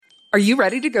Are you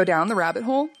ready to go down the rabbit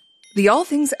hole? The All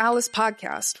Things Alice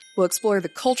podcast will explore the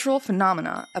cultural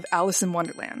phenomena of Alice in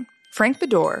Wonderland. Frank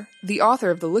Bedore, the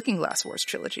author of the Looking Glass Wars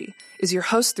trilogy, is your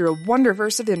host through a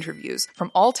wonderverse of interviews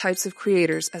from all types of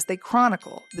creators as they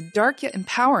chronicle the dark yet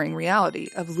empowering reality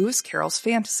of Lewis Carroll's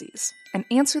fantasies and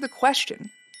answer the question,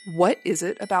 what is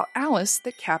it about Alice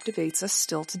that captivates us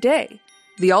still today?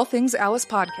 The All Things Alice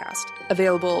podcast,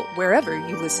 available wherever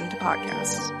you listen to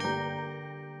podcasts.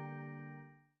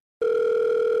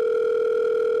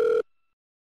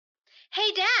 Hey,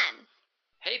 Dan.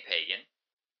 Hey, Pagan.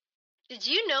 Did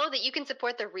you know that you can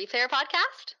support the Replayer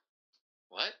podcast?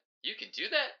 What? You can do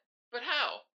that? But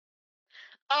how?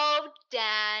 Oh,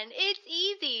 Dan, it's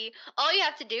easy. All you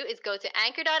have to do is go to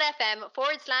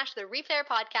anchor.fm/the Replayer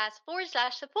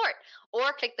podcast/support,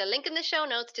 or click the link in the show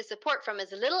notes to support from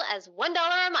as little as $1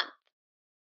 a month.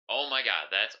 Oh my god,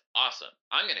 that's awesome.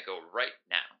 I'm gonna go right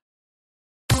now.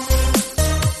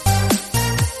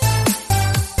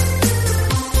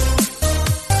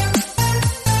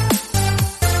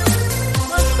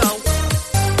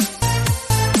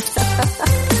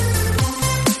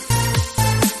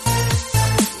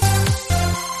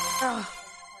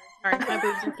 Sorry, my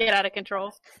boobs get out of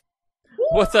control.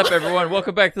 What's up, everyone?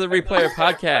 Welcome back to the Replayer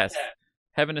Podcast.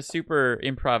 Having a super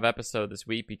improv episode this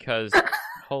week because,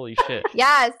 holy shit.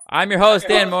 Yes. I'm your host,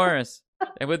 Dan Morris.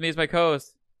 And with me is my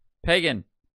co-host, Pagan.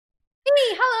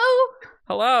 Hey, hello.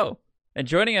 Hello. And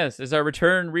joining us is our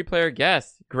return Replayer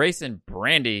guest, Grayson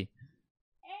Brandy.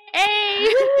 Hey!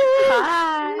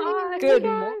 Hi. Good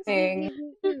morning.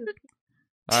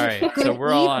 All right, so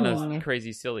we're all on a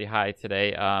crazy, silly high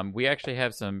today. We actually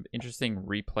have some interesting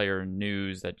Replayer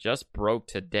news that just broke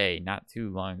today, not too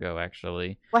long ago,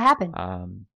 actually. What happened?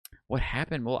 What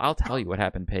happened? Well, I'll tell you what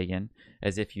happened, Pagan,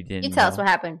 as if you didn't You tell know. us what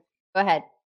happened. Go ahead.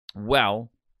 Well,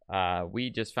 we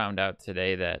just found out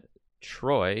today that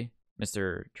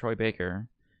Mr. Troy Baker,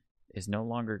 is no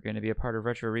longer going to be a part of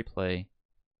Retro Replay.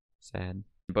 Sad.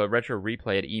 But Retro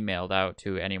Replay had emailed out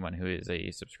to anyone who is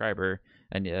a subscriber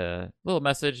a little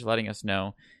message letting us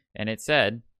know, and it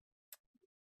said,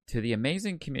 "To the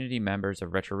amazing community members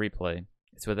of Retro Replay,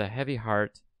 it's with a heavy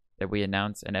heart that we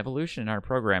announce an evolution in our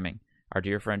programming. Our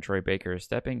dear friend Troy Baker is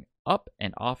stepping up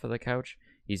and off of the couch.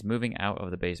 He's moving out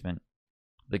of the basement.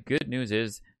 The good news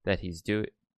is that he's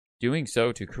doing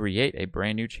so to create a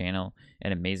brand new channel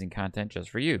and amazing content just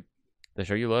for you. The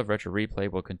show you love, Retro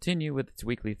Replay, will continue with its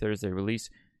weekly Thursday release,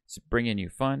 bringing you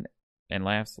fun and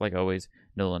laughs like always.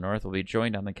 Nolan North will be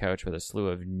joined on the couch with a slew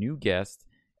of new guests,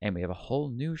 and we have a whole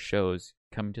new shows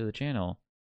coming to the channel.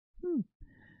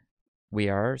 We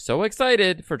are so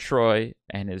excited for Troy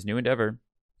and his new endeavor.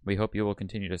 We hope you will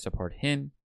continue to support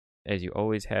him as you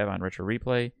always have on Retro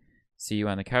Replay. See you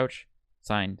on the couch.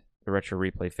 Signed, the Retro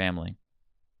Replay family."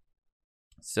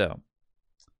 So,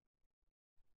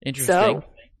 interesting.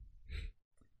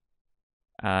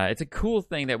 It's a cool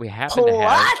thing that we happen to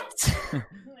have.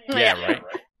 Yeah, right.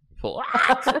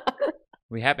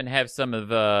 We happen to have some of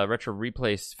Retro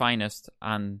Replay's finest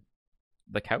on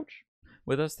the couch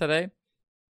with us today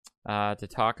to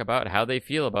talk about how they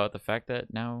feel about the fact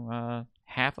that now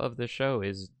half of the show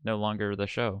is no longer the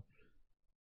show.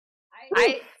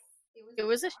 It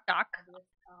was a shock.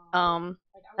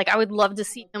 Like I would love to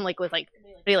see him with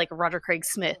somebody like Roger Craig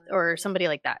Smith or somebody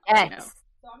like that. Yes. You know?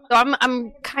 So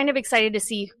I'm kind of excited to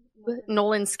see who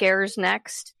Nolan scares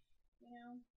next.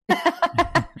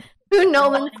 Who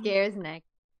Nolan scares next?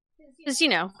 Because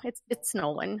it's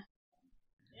Nolan.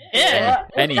 Yeah.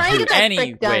 Anyways,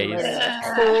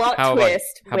 Plot how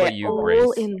twist. about you, all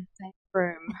Grace? in the same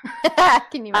room.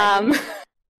 Can you imagine?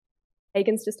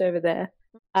 Hagen's just over there.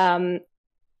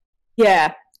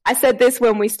 Yeah, I said this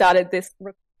when we started this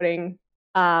recording.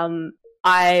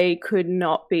 I could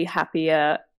not be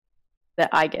happier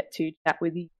that I get to chat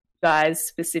with you guys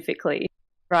specifically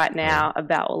right now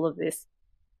about all of this.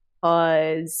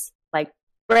 Because,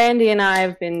 Brandy and I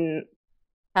have been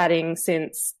chatting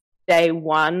since day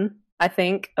one, I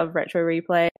think, of Retro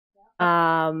Replay.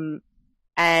 And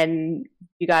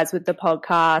you guys with the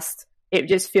podcast, it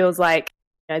just feels like,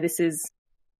 this is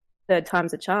third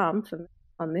time's a charm for me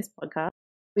on this podcast,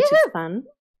 which is fun.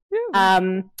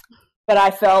 But I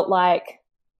felt like,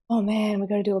 oh man, we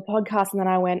got to do a podcast. And then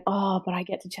I went, but I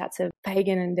get to chat to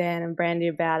Pagan and Dan and Brandy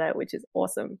about it, which is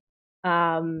awesome.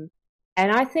 And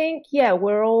I think,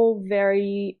 we're all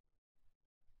very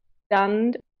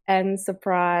stunned and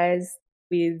surprised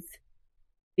with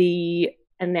the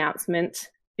announcement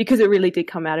because it really did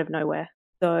come out of nowhere.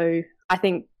 So I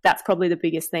think that's probably the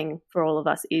biggest thing for all of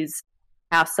us is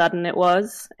how sudden it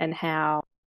was and how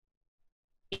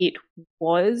it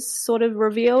was sort of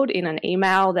revealed in an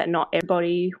email that not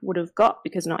everybody would have got,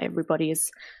 because not everybody is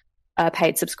a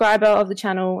paid subscriber of the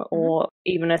channel or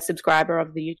even a subscriber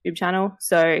of the YouTube channel.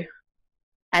 So,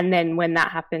 and then when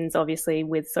that happens, obviously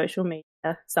with social media,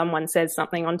 someone says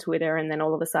something on Twitter and then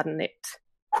all of a sudden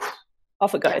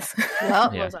off it goes.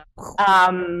 Yeah.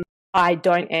 I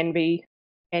don't envy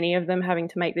any of them having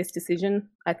to make this decision.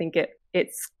 I think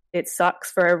it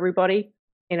sucks for everybody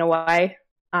in a way.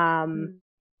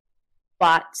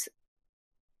 But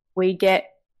we get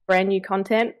brand new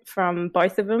content from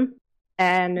both of them,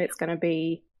 and it's going to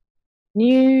be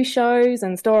new shows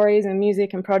and stories and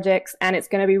music and projects, and it's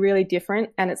going to be really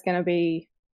different, and it's going to be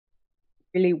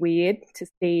really weird to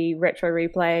see Retro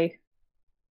Replay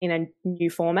in a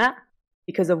new format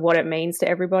because of what it means to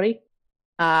everybody.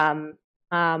 I'm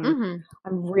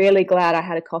really glad I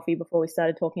had a coffee before we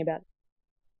started talking about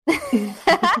it.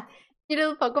 Your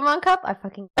little Pokemon cup? I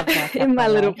fucking love that cup, In my by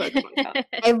the little way. Pokemon cup.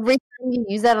 Every time you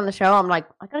use that on the show, I'm like,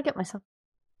 I gotta get myself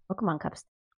Pokemon cups.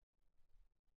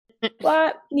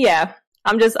 But yeah,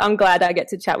 I'm glad I get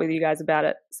to chat with you guys about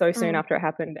it so soon after it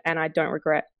happened, and I don't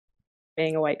regret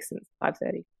being awake since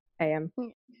 5:30 a.m.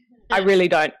 I really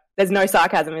don't. There's no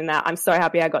sarcasm in that. I'm so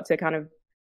happy I got to kind of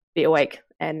be awake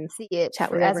and See it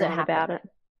chat with as it everyone about happened. it.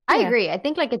 I Yeah. agree. I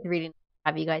think like it's really nice to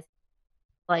have you guys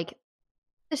like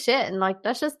the shit and like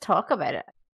let's just talk about it.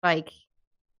 Like,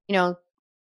 you know,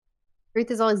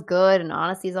 truth is always good and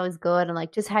honesty is always good, and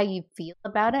like just how you feel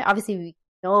about it. Obviously we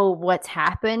know what's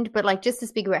happened, but like just to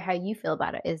speak about how you feel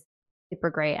about it is super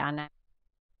great. And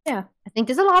Yeah. I think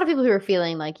there's a lot of people who are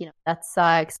feeling like, you know, that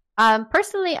sucks.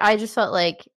 Personally, I just felt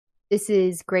like this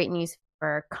is great news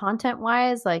for content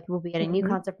wise. Like we'll be getting new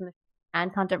content from the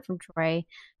and content from Troy.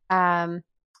 I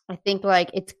think like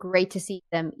it's great to see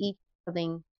them each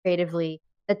something creatively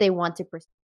that they want to pursue.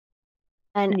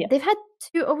 And they've had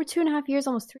over 2.5 years,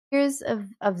 almost 3 years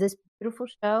of this beautiful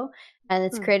show, and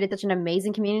it's created such an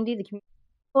amazing community. The community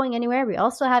isn't going anywhere. We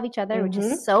all still have each other, which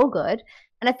is so good.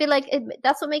 And I feel like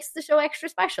that's what makes the show extra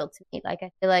special to me. Like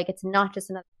I feel like it's not just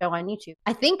another show on YouTube.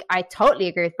 I think I totally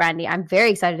agree with Brandy. I'm very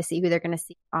excited to see who they're going to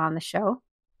see on the show.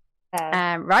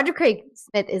 Roger Craig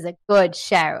Smith is a good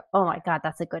shout. Oh my god,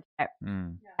 that's a good shout.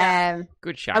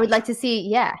 Good shout. I would like to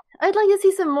see, I'd like to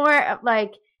see some more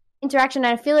like interaction.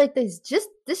 And I feel like this just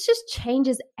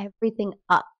changes everything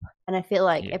up, and I feel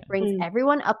like it brings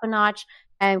everyone up a notch.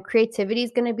 And creativity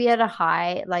is going to be at a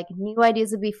high. Like new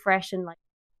ideas will be fresh, and like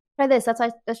try this.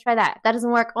 Let's try that. That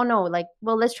doesn't work. Oh no, like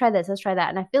well, let's try this. Let's try that.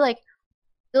 And I feel like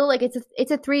still like it's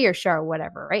a 3-year show or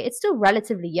whatever, right? It's still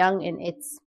relatively young in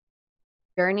its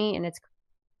journey, and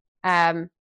and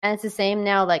it's the same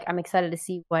now. Like I'm excited to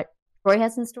see what Troy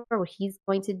has in store, what he's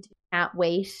going to do. Can't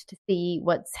wait to see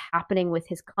what's happening with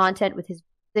his content, with his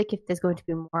music, if there's going to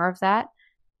be more of that.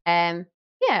 I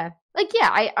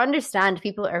understand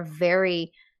people are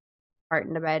very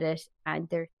heartened about it, and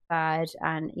they're sad,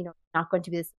 and you know, not going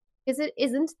to be this because it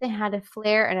isn't. They had a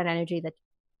flair and an energy that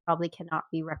probably cannot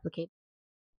be replicated.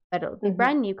 But it'll be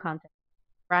brand new content,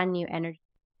 brand new energy.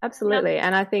 Absolutely,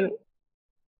 and I think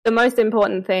the most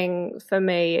important thing for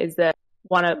me is that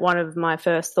one of my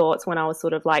first thoughts when I was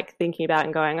sort of like thinking about it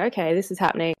and going, okay, this is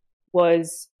happening,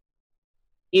 was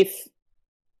if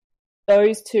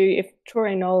those two, if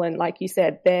Troy and Nolan, like you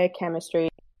said, their chemistry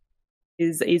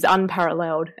is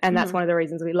unparalleled, and that's one of the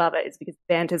reasons we love it, is because the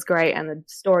banter's great and the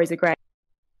stories are great,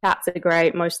 chats are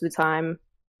great. Most of the time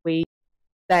we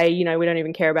say, you know, we don't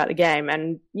even care about the game,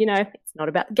 and you know, it's not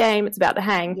about the game, it's about the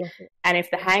hang. And if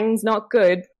the hang's not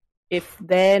good, if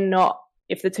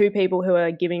the two people who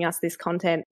are giving us this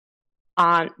content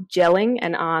aren't gelling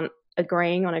and aren't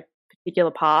agreeing on a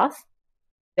particular path,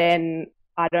 then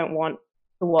I don't want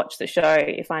to watch the show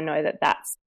if I know that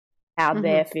that's how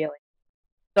they're feeling.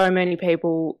 So many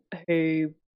people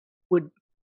who would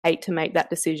hate to make that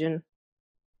decision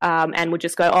and would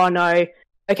just go, oh no,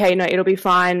 okay, no, it'll be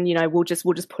fine, you know, we'll just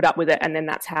put up with it, and then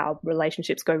that's how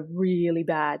relationships go really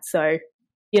bad. So,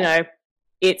 you know,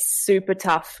 it's super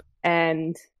tough,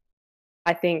 and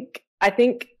I think that's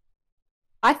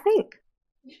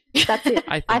it.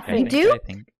 I think,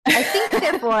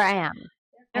 Therefore I am.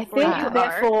 I think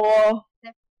therefore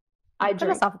I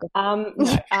drink.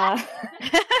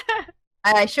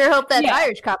 I sure hope that's Yeah.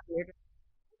 Irish copy.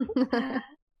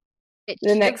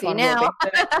 The next one will be.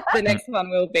 The next one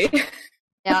will be.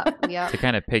 Yeah. To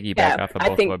kind of piggyback off of I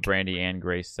both think- what Brandy and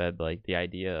Grace said, like the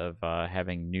idea of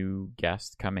having new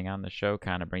guests coming on the show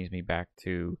kind of brings me back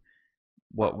to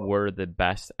what were the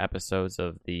best episodes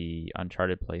of the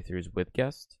Uncharted playthroughs with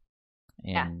guests,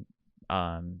 and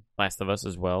Last of Us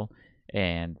as well,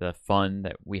 and the fun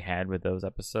that we had with those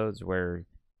episodes where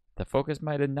the focus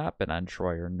might have not been on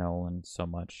Troy or Nolan so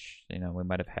much. You know, we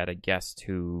might have had a guest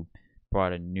who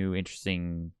brought a new,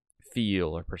 interesting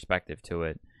feel or perspective to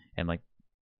it, and like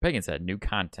Pagan said, new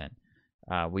content.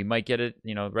 We might get it.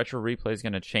 You know, Retro Replay is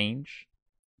going to change,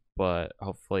 but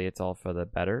hopefully it's all for the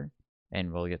better,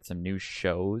 and we'll get some new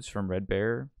shows from Red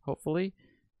Bear. Hopefully,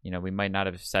 you know, we might not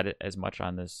have said it as much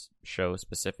on this show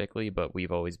specifically, but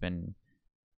we've always been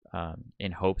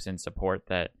in hopes and support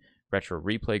that Retro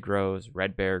Replay grows,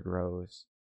 Red Bear grows,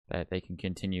 that they can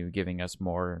continue giving us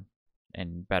more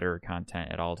and better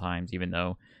content at all times, even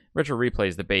though Retro Replay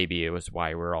is the baby. It was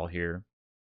why we're all here.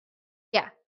 Yeah.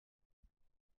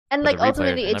 And But like the replayers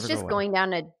ultimately will it's never just go away. going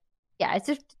down it's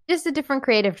just a different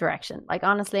creative direction. Like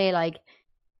honestly, like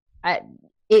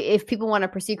if people want to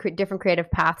pursue different creative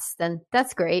paths, then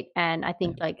that's great. And I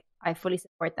think like I fully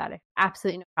support that.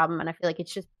 Absolutely no problem. And I feel like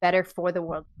it's just better for the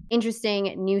world. Interesting,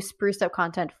 new spruced up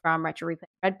content from Retro Replay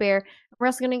Red Bear. We're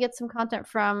also going to get some content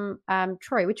from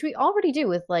Troy, which we already do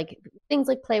with like things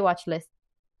like Play Watch List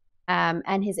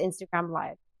and his Instagram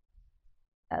Live.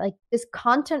 Like this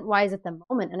content wise at the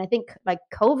moment. And I think like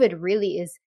COVID really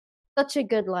is such a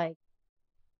good like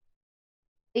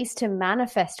place to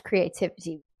manifest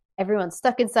creativity. Everyone's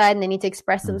stuck inside and they need to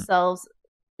express themselves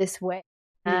this way.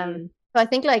 So I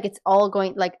think like it's all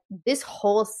going like this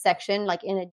whole section, like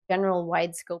in a general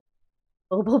wide scope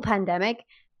global pandemic,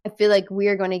 I feel like we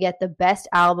are going to get the best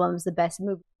albums, the best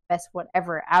movies, the best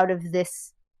whatever out of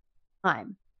this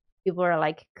time. People are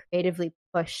like creatively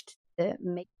pushed to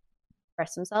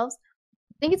express themselves.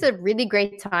 I think it's a really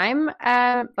great time,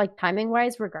 like timing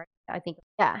wise, regarding. I think,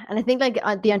 yeah, and I think like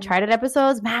the Uncharted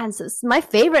episodes, man, so my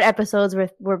favorite episodes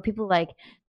were people like,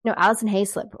 you know, Alison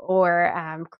Hayslip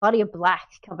or Claudia Black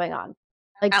coming on.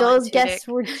 Like Alan those Tudyk. guests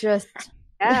were just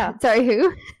Yeah. Sorry,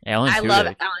 who? Alan I love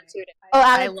Tudyk. Alan Tudyk. Oh,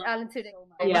 I Alan, love Alan Tudyk. so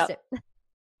I much. missed it.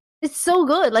 It's so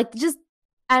good. Like just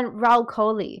and Raul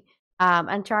Coley,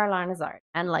 and Charles Arnazard,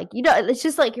 and like you know, it's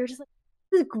just like you're just like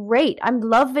this is great. I'm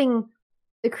loving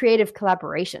the creative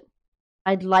collaboration.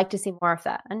 I'd like to see more of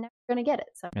that. I'm never going to get it.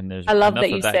 So And there's I love enough that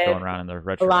you of that said going around in the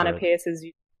retro. Alana Pierce is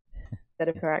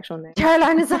instead of her actual name. Charles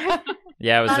Arnazard.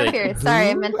 Yeah, I was Alana like, Pierce. Sorry,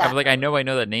 I meant I that. was like, I know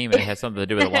that name, and it has something to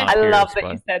do with Alana I Pierce. love that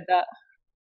but you said that.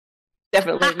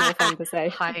 Definitely more fun to say.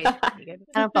 Hi. I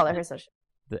don't follow her social.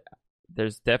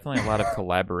 there's definitely a lot of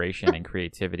collaboration and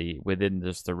creativity within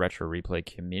just the retro replay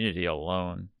community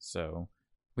alone. So,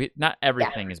 not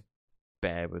everything is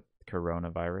bad with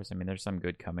coronavirus. I mean, there's some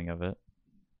good coming of it.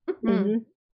 Mm-hmm.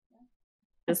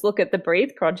 Just look at the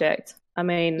Breathe project. I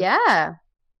mean, Yeah.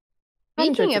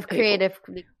 hundreds Speaking of of people.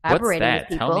 creatively What's collaborating that? with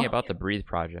people. Tell me about the Breathe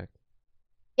project.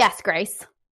 Yes, Grace.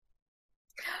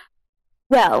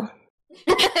 well,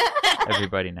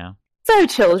 Everybody now. so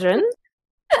children,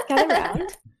 gather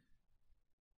around.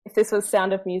 If this was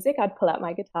Sound of Music, I'd pull out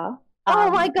my guitar. Oh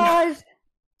my gosh.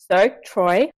 So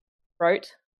Troy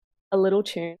wrote a little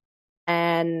tune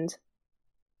and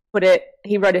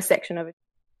he wrote a section of it,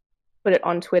 put it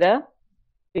on Twitter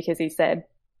because he said,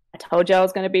 I told you I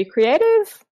was going to be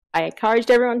creative. I encouraged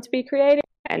everyone to be creative.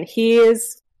 And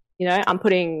here's, I'm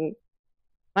putting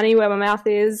money where my mouth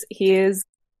is. Here's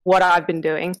what I've been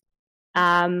doing.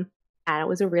 And it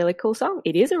was a really cool song.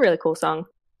 It is a really cool song.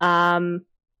 And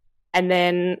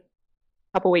then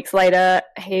a couple weeks later,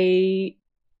 he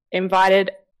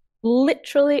invited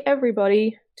literally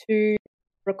everybody to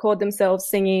record themselves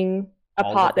singing a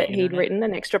All part of the that he'd internet? written,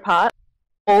 an extra part.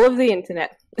 All of the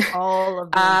internet. All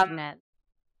of the internet.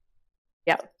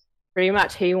 Yeah, pretty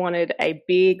much. He wanted a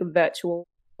big virtual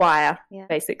choir,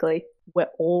 basically. We're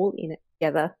all in it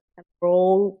together. And we're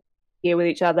all here with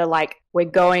each other. Like,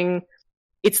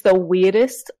 it's the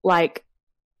weirdest, like,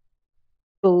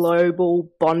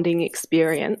 global bonding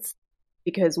experience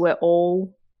because we're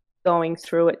all going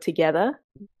through it together,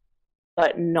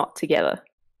 but not together.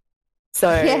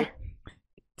 So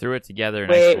Threw it together in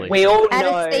we isolation. all At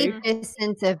know. a safe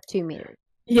distance of 2 meters.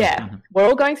 Yeah, we're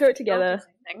all going through it together.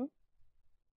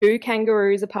 2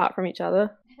 kangaroos apart from each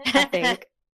other, I think.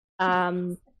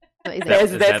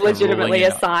 There's Is that the legitimately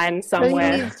ruling a sign So you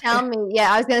somewhere. need to tell me.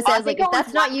 Yeah, I was going to say, I was like, think if it was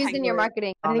that's not one used in your kangaroo.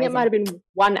 marketing. I think it might have been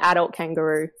one adult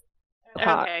kangaroo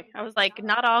apart. Okay, I was like,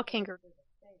 not all kangaroos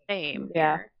are the same.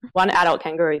 Yeah, one adult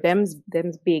kangaroo. Them's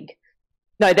big.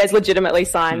 No, there's legitimately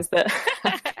signs that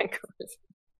kangaroos.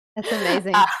 That's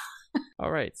amazing.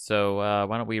 All right, so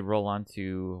why don't we roll on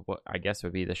to what I guess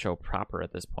would be the show proper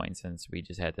at this point, since we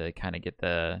just had to kind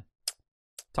of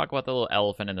talk about the little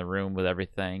elephant in the room with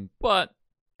everything. But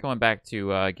going back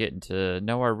to getting to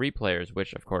know our replayers,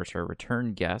 which of course are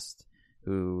return guests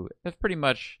who have pretty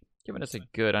much given us a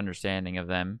good understanding of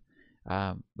them.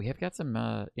 We have got some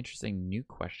interesting new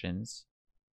questions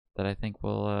that I think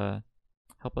will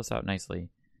help us out nicely.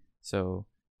 So,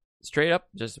 straight up,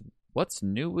 just what's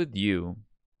new with you?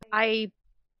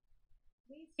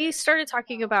 We started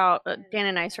talking about Dan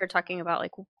and I started talking about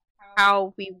like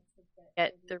how we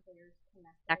get the players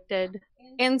connected,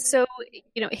 and so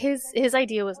his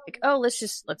idea was like, oh,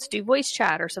 let's do voice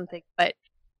chat or something. But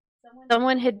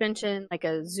someone had mentioned like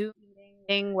a Zoom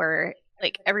thing where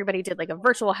like everybody did like a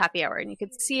virtual happy hour and you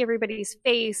could see everybody's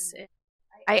face.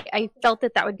 I felt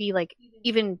that would be like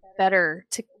even better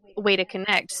way to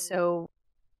connect. So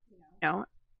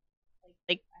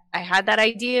like I had that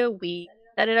idea. We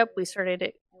set it up. We started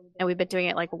it. And we've been doing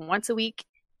it like once a week,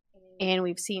 and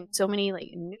we've seen so many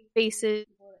like new faces,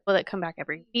 people that come back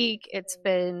every week. It's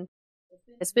been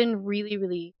really,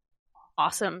 really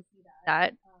awesome.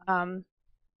 That I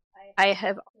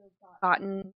have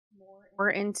gotten more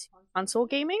into console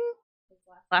gaming.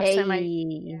 Last time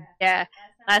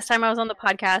I was on the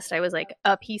podcast, I was like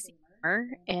a PC gamer,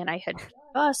 and I had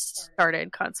just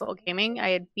started console gaming. I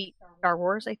had beat Star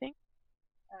Wars, I think.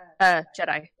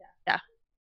 Jedi. Yeah.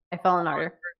 I Fallen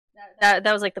Order. That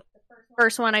was like the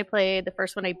first one I played, the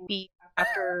first one I beat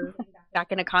after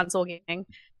back into console gaming.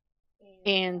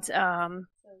 And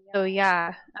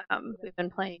we've been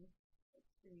playing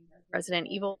Resident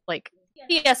Evil, like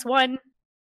PS1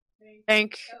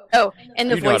 tank. Oh,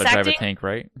 and the you know voice how to drive acting. a tank,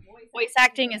 right? Voice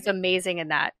acting is amazing in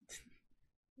that.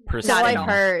 So I've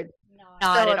heard.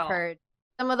 Not at all. Heard.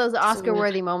 Some of those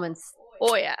Oscar-worthy moments.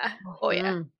 Oh yeah.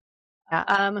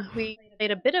 Yeah. We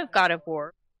played a bit of God of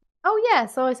War. Oh yeah,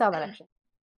 so I saw that actually.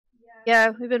 Yeah,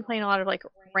 we've been playing a lot of like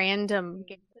random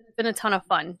games. It's been a ton of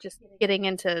fun just getting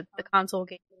into the console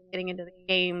game, getting into the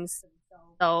games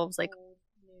themselves, like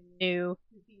new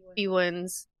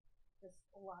ones.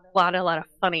 A lot of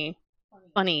funny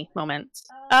moments.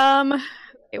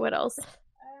 Okay, what else?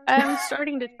 I'm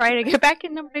starting to try to get back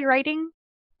into my writing.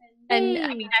 And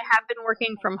I mean, I have been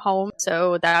working from home,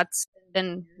 so that's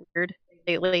been weird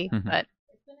lately, but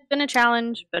it's been a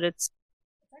challenge, but it's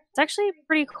actually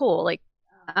pretty cool. Like,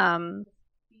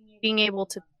 being able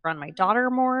to run my daughter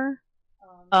more,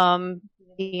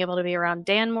 being able to be around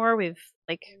Dan more. We've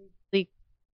like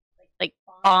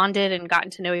bonded and gotten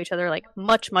to know each other like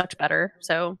much better.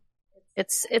 So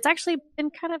it's actually been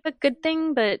kind of a good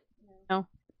thing, but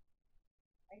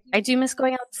I do miss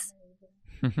going out.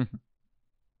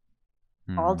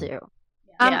 All do.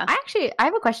 Yeah. I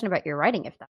have a question about your writing,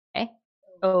 if that's okay.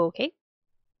 Okay.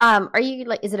 Are you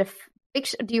like? Is it a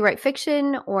fiction? Do you write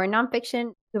fiction or nonfiction?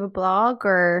 Do you have a blog,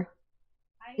 or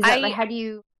is that like, how do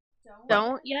you?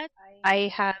 Don't yet.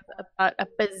 I have about a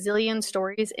bazillion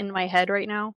stories in my head right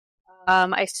now.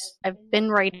 I've been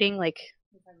writing like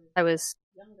I was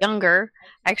younger.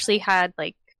 I actually had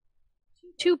like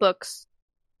 2 books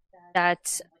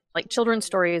that like children's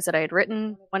stories that I had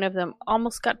written. One of them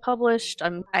almost got published.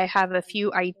 I have a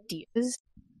few ideas.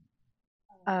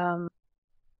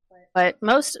 But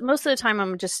most of the time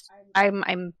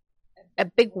I'm a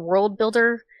big world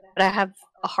builder, but I have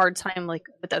a hard time like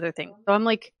with other things. So I'm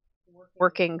like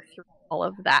working through all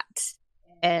of that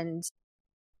and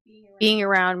being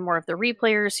around more of the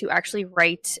replayers who actually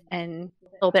write and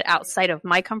a little bit outside of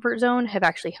my comfort zone have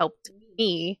actually helped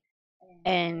me.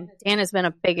 And Dan has been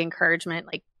a big encouragement,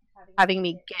 like having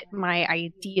me get my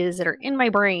ideas that are in my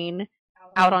brain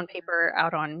out on paper,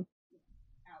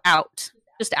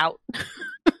 just out.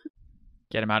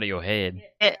 Get them out of your head.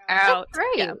 Get out. That's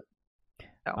great. Yeah.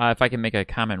 So. If I can make a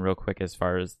comment real quick as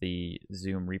far as the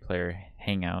Zoom replayer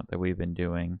hangout that we've been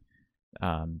doing,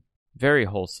 very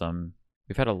wholesome.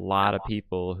 We've had a lot of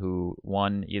people who,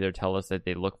 one, either tell us that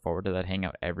they look forward to that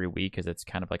hangout every week because it's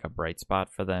kind of like a bright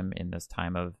spot for them in this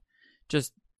time of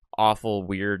just awful,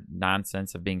 weird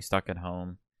nonsense of being stuck at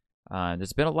home.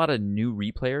 There's been a lot of new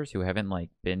replayers who haven't like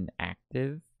been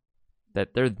active.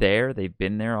 That they're there, they've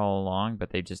been there all along,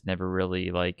 but they've just never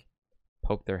really like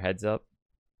poked their heads up.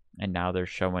 And now they're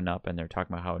showing up and they're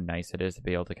talking about how nice it is to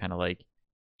be able to kind of like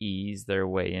ease their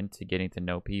way into getting to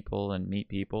know people and meet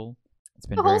people. It's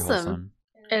been very wholesome.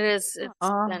 It is. It's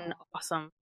been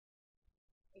awesome.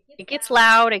 It gets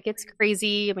loud. It gets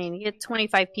crazy. I mean, you get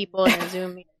 25 people in a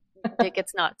Zoom. It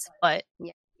gets nuts. But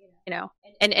yeah,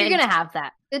 and you're gonna have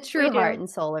that. The true heart and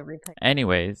soul of replay.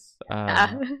 Anyways,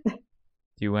 do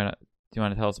you want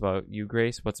to tell us about you,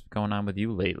 Grace? What's going on with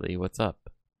you lately? What's up?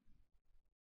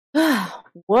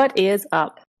 What is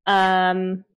up?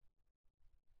 I'm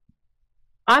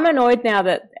annoyed now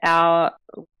that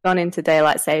we've gone into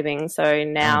daylight saving, so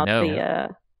now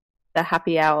the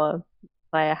happy hour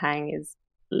player hang is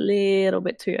a little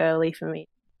bit too early for me.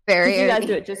 Very Did you guys early.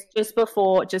 do it just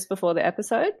before the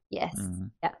episode? Yes.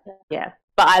 Yeah.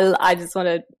 But I just want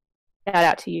to shout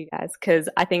out to you guys, because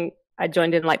I think I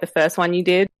joined in like the first one you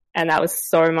did, and that was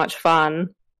so much fun.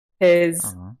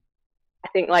 Because I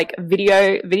think like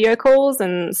video calls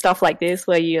and stuff like this,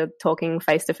 where you're talking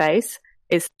face to face,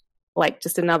 is like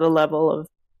just another level of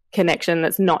connection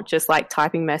that's not just like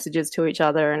typing messages to each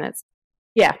other. And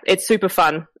it's super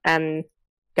fun, and you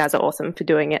guys are awesome for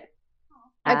doing it.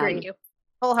 I agree.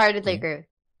 Wholeheartedly agree.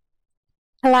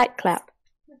 Polite clap.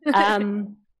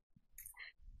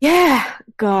 Yeah,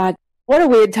 God, what a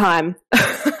weird time.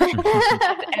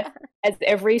 As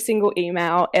every single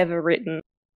email ever written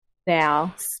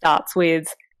now starts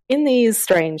with, in these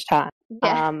strange times.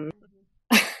 Yeah.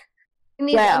 In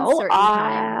these uncertain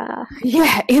times.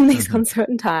 In these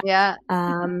uncertain times. Yeah.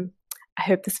 I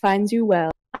hope this finds you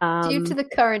well. Due to the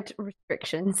current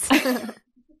restrictions.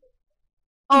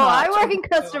 I work in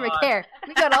customer care.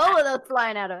 We got all of those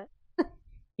flying out of it.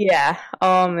 Yeah.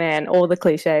 Oh man, all the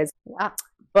cliches. Yeah.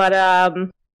 But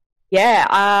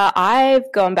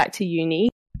I've gone back to uni.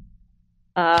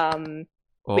 Which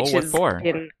what is for?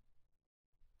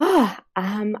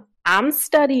 I'm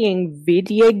studying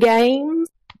video games.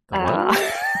 I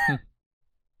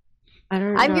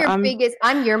don't know.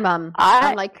 I'm your mum.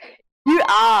 I'm like, you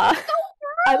are.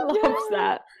 I love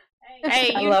that.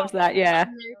 Hey, I love that. Yeah.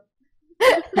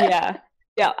 Yeah.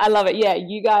 I love it. Yeah,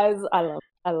 you guys, I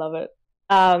love it.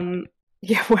 When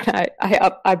I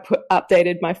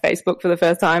updated my Facebook for the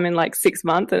first time in like 6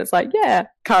 months, and it's like,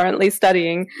 currently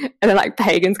studying, and then like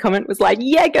Pagan's comment was like,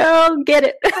 yeah, girl, get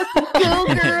it. Go,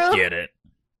 girl. Get it.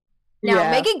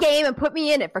 Now make a game and put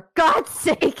me in it, for God's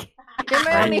sake. You're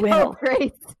my only hope,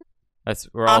 Grace.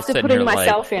 We're all After sitting putting here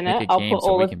myself like, in make it, a I'll game put so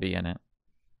all we of can be in it.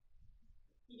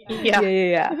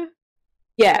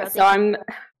 Yeah, so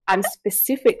I'm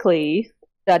specifically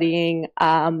studying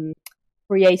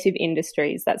creative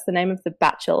industries. That's the name of the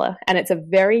bachelor, and it's a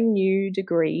very new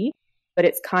degree, but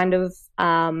it's kind of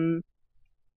I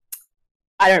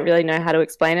don't really know how to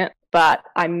explain it, but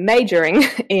I'm majoring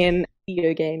in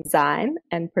video game design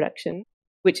and production,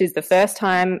 which is the first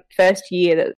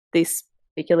year that this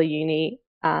particular uni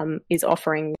is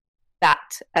offering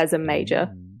that as a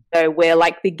major. So we're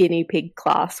like the guinea pig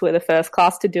class. We're the first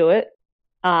class to do it.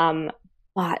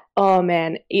 But oh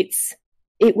man, it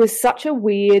was such a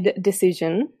weird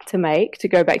decision to make to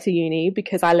go back to uni,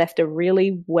 because I left a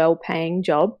really well-paying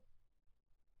job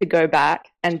to go back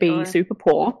and be super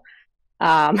poor.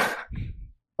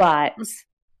 But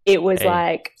it was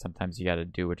like, sometimes you got to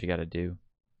do what you got to do.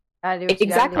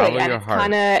 Exactly, and it's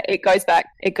kind of it goes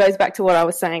back to what I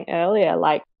was saying earlier.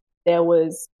 Like I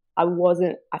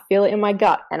feel it in my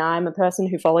gut, and I'm a person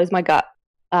who follows my gut,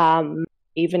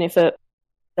 even if it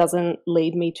doesn't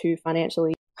lead me to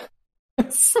financially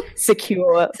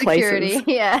secure places,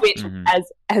 which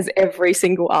as every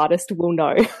single artist will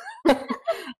know.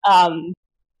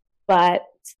 But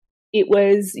it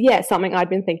was something I'd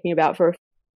been thinking about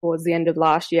towards the end of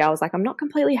last year. I was like, I'm not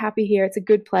completely happy here. It's a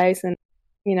good place, and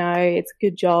it's a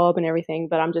good job and everything,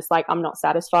 but I'm just like, I'm not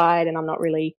satisfied, and I'm not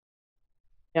really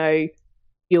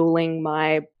fueling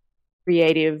my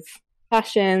creative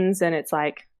passions, and it's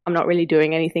like I'm not really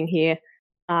doing anything here.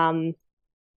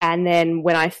 And then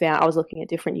when I was looking at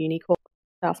different uni courses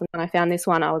and stuff, and when I found this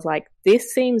one, I was like,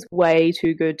 this seems way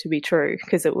too good to be true,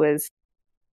 because it was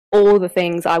all the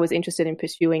things I was interested in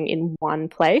pursuing in one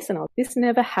place, and I was, this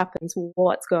never happens.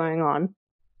 What's going on?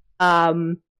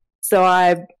 And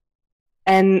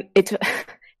it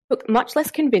took much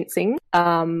less convincing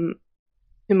to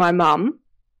my mum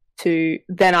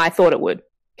than I thought it would,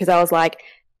 because I was like,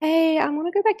 hey, I want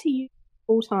to go back to uni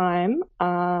full time,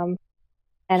 and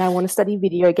I want to study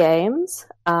video games,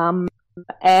 and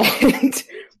I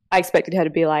expected her to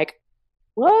be like,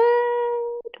 what?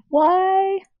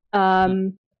 Why?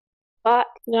 But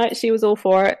no, she was all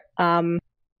for it. And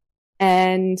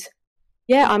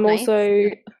I'm nice. also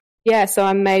so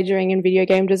I'm majoring in video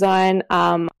game design.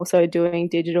 Also doing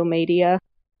digital media,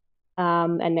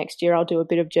 and next year I'll do a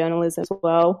bit of journalism as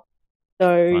well.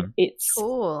 So it's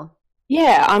cool.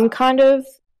 Yeah,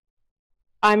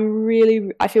 I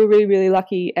feel really, really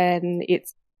lucky, and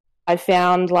I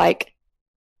found like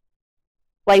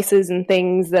places and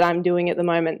things that I'm doing at the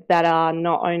moment that are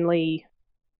not only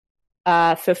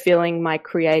fulfilling my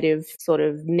creative sort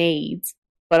of needs,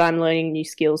 but I'm learning new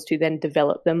skills to then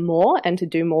develop them more and to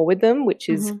do more with them, which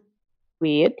is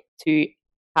weird to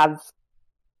have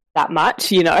that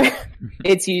much,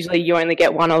 It's usually you only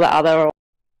get one or the other,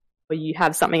 or you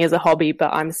have something as a hobby,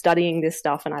 but I'm studying this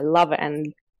stuff and I love it,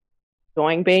 and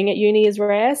enjoying being at uni is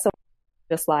rare, so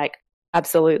I'm just like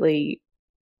absolutely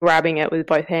grabbing it with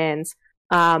both hands.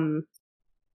 Oh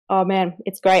man,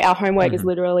 it's great. Our homework is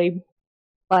literally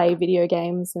play video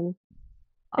games and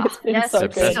It's been yes, so The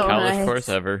good. best so college nice. course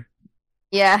ever.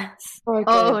 Yeah. So good.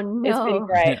 Oh It's been no.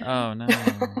 great. Oh no.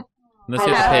 Unless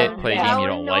you have to play a game you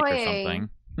don't like or something.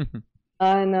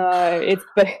 I know.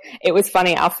 But it was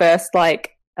funny. Our first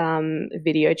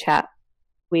video chat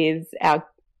with our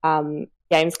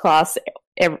games class,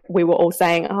 we were all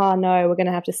saying, "Oh no, we're going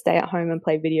to have to stay at home and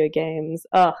play video games."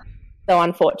 Oh, so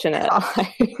unfortunate.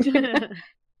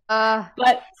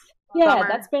 But yeah, Bummer.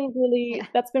 that's been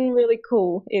really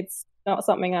cool. It's not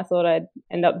something I thought I'd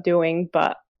end up doing,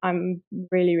 but I'm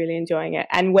really, really enjoying it.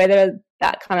 And whether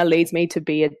that kind of leads me to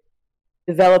be a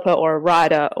developer or a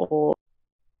writer or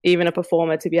even a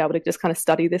performer, to be able to just kind of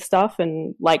study this stuff.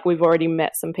 And like, we've already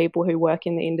met some people who work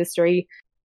in the industry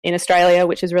in Australia,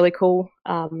 which is really cool.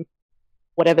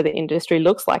 Whatever the industry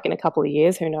looks like in a couple of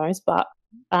years, who knows? But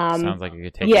sounds like it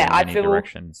could take you in many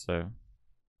directions. So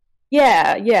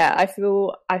yeah, I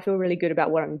feel really good about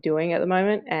what I'm doing at the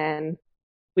moment, and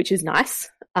which is nice.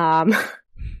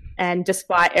 And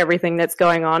despite everything that's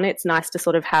going on, it's nice to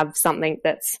sort of have something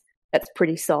that's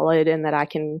pretty solid and that I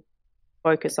can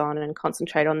focus on and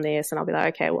concentrate on this. And I'll be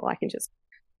like, okay, well, I can just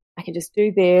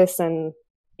do this and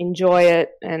enjoy it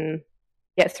and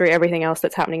get through everything else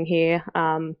that's happening here.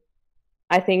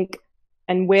 I think,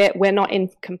 and we're not in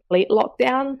complete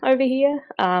lockdown over here.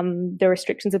 The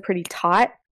restrictions are pretty tight,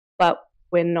 but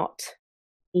we're not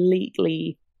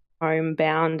completely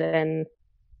homebound. And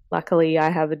luckily, I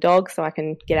have a dog, so I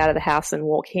can get out of the house and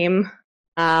walk him.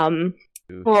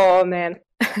 Oh man.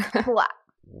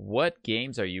 what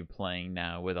games are you playing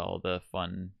now with all the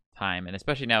fun time, and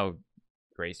especially now,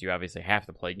 Grace? You obviously have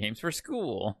to play games for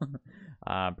school.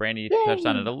 Brandy touched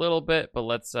on it a little bit, but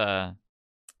let's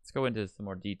go into some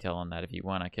more detail on that if you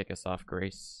want to kick us off,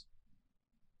 Grace.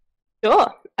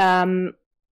 Sure.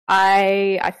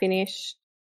 I finished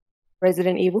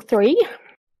Resident Evil 3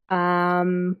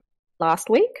 last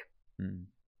week.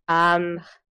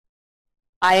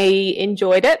 I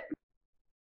enjoyed it.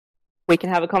 We can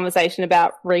have a conversation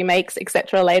about remakes,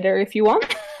 etc. later if you want.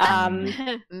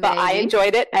 But I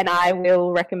enjoyed it, and I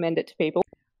will recommend it to people.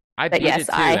 I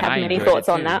have many thoughts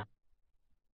on that.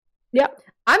 Yep.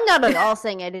 I'm not at all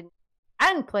saying I didn't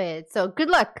play it, so good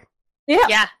luck.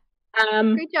 Yeah.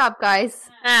 Great job, guys.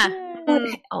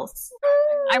 What else?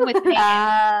 I'm with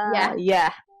Pam.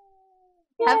 Yeah.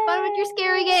 Have fun with your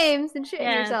scary games and shit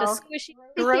yourself. The squishy,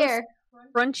 Take gross, care.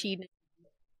 crunchy.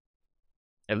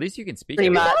 At least you can speak. Pretty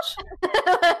English. much.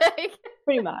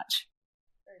 Pretty much.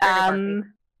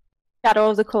 Shadow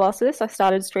of the Colossus. I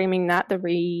started streaming that, the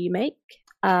remake.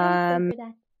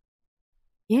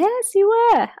 Yes, you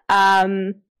were.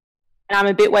 And I'm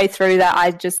a bit way through that.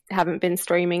 I just haven't been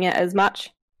streaming it as much.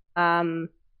 And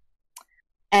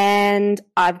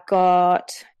I've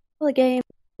got a game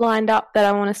lined up that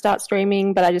I want to start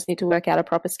streaming, but I just need to work out a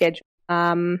proper schedule.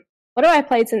 What have I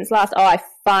played since last? Oh, I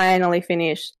finally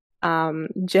finished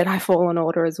Jedi Fallen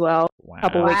Order as well a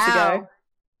couple weeks ago.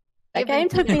 That game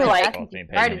took me like...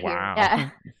 Wow.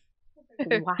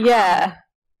 Yeah.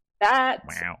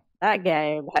 That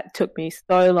game took me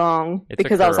so long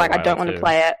because I was like, I don't want to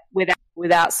play it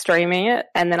without streaming it.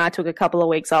 And then I took a couple of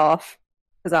weeks off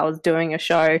because I was doing a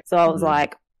show. So I was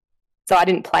like, so I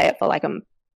didn't play it for like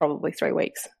probably 3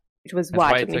 weeks, which was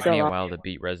why it took me a while to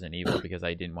beat Resident Evil, because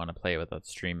I didn't want to play it without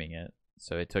streaming it.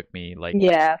 So it took me like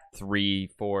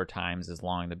 3-4 times as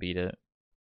long to beat it.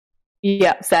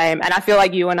 Yeah, same. And I feel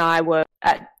like you and I were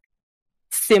at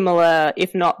similar,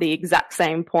 if not the exact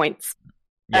same points.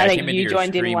 Yeah, I think you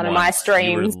joined in one of my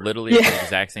streams. You were literally at the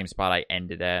exact same spot I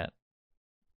ended at.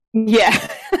 Yeah.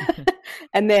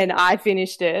 And then I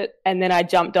finished it, and then I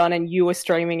jumped on, and you were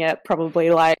streaming it probably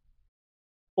like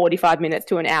 45 minutes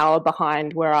to an hour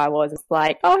behind where I was. It's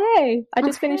like, oh, hey, I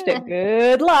just finished it.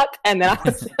 Good luck. And then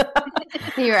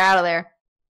You're out of there.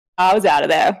 I was out of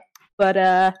there. But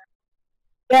yeah,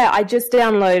 I just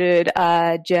downloaded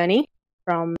Journey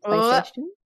from PlayStation,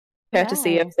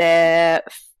 courtesy of their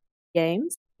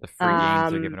games. The free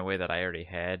games they're giving away that I already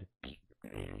had.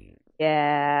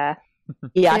 Yeah.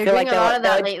 Yeah, I feel like a lot of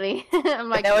that lately. I'm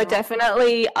like, there were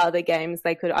definitely other games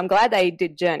they could. I'm glad they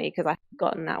did Journey because I haven't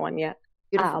gotten that one yet.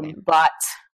 But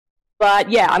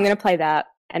yeah, I'm going to play that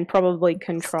and probably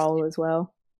Control as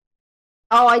well.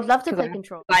 Oh, I'd love to play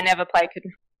Control. I never play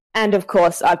Control. And of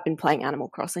course, I've been playing Animal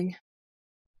Crossing.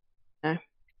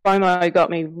 FOMO got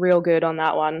me real good on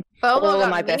that one.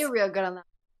 FOMO got me real good on that.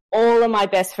 All of my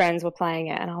best friends were playing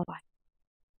it, and I was like,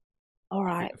 all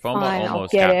right, FOMO fine,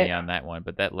 almost I'll get got it. me on that one,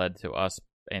 but that led to us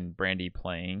and Brandy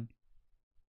playing.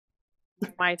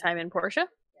 My time in Portia?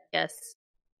 Yes.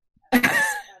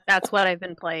 That's what I've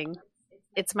been playing.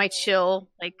 It's my chill,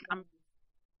 like, I'm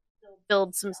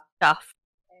build some stuff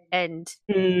and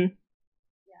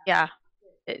yeah,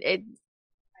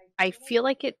 I feel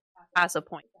like it has a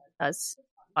point. That's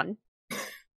fun.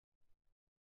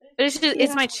 But it's just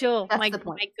it's my chill, That's my the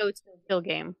point. my go-to chill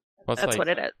game. Well, it's That's like what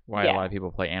it is. why Yeah. a lot of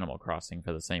people play Animal Crossing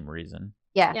for the same reason.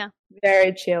 Yeah.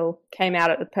 Very chill. Came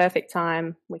out at the perfect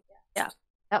time. Yep.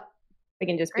 We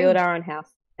can just Great. build our own house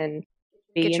and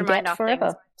be Get in your mind debt off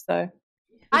forever. things. So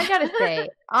I gotta say,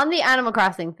 on the Animal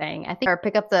Crossing thing, I think I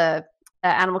pick up the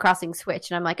Animal Crossing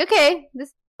Switch, and I'm like, okay, this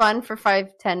is fun for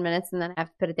 5-10 minutes, and then I have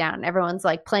to put it down. Everyone's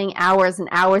like playing hours and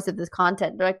hours of this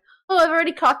content. They're like, oh, I've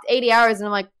already clocked 80 hours, and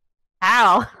I'm like,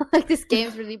 how? Like, this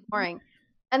game's really boring.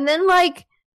 And then I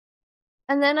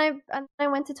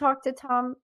went to talk to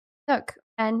Tom Nook,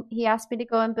 and he asked me to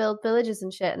go and build villages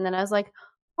and shit. And then I was like,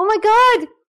 oh my god,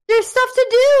 there's stuff to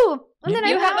do. And then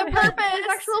You I have found a purpose. there's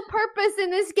actual purpose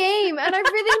in this game, and I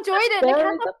really enjoyed it. And I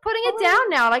There kept is on putting it down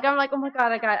now. Like, I'm like, oh my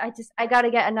god, I gotta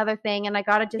get another thing, and I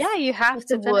gotta just Yeah, you have with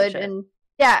to the finish wood, it. and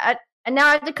and now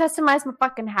I have to customize my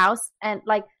fucking house, and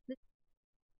like,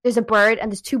 there's a bird,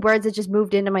 and there's 2 birds that just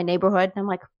moved into my neighborhood, and I'm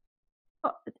like,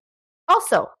 oh.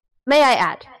 Also, may I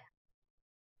add,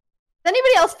 does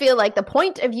anybody else feel like the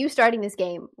point of you starting this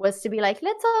game was to be like,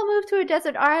 let's all move to a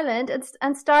desert island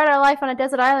and start our life on a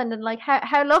desert island, and like,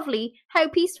 how lovely, how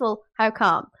peaceful, how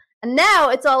calm. And now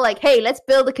it's all like, hey, let's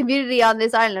build a community on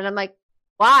this island. And I'm like,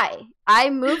 why? I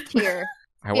moved here.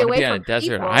 I Be want to away be on a from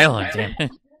desert people. island, damn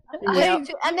it.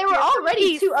 And there were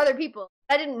already 2 other people.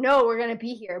 I didn't know were going to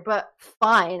be here, but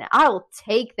fine. I will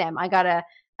take them. I got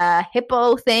a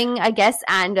hippo thing, I guess,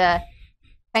 and a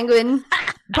penguin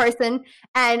person.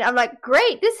 And I'm like,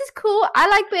 great, this is cool. I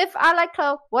like Biff. I like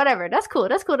Chloe. Whatever. That's cool.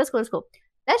 Let's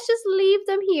just leave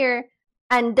them here.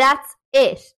 And that's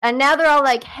it. And now they're all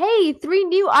like, hey, 3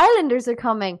 new islanders are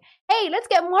coming. Hey, let's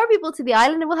get more people to the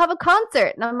island and we'll have a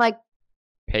concert. And I'm like,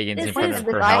 Pagans in This front is of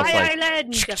the her house, My like,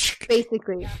 island.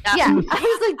 basically. Yeah. I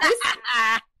was like, this.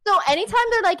 So anytime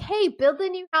they're like, hey, build a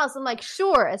new house, I'm like,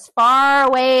 sure, as far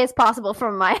away as possible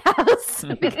from my house.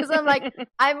 Because I'm like,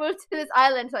 I moved to this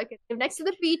island so I could live next to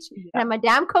the beach and have my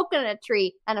damn coconut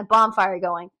tree and a bonfire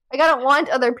going. Like, I don't want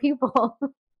other people.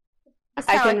 That's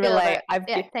I how can feel about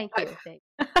relate. it. Thank you.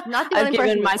 I'm not the only I've person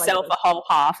given who's like myself this. a whole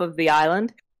half of the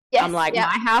island. Yes, I'm like, yeah,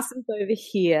 my house is over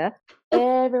here.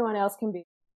 Everyone else can be.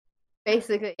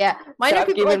 basically, yeah. Mine So are I've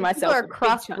people, given like, people myself are a big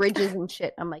across chunk. bridges and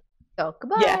shit. I'm like, go,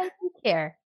 goodbye. Yeah. Take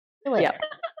care. See you later.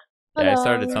 yeah, I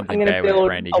started Hello. something I'm gonna bad with build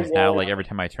Brandy a because now, wall. like, every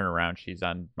time I turn around, she's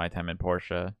on my time in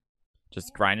Porsche,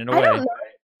 just grinding I away. don't know.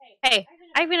 Hey,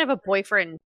 I even have a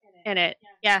boyfriend in it.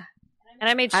 Yeah, and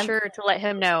I made I'm- sure to let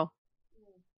him know.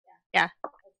 Yeah,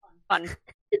 fun.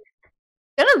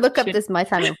 I'm gonna look up Should- this My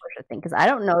Time in Porsche thing because I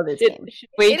don't know this Should, game. should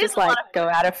we It just is a lot like go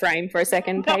out of frame for a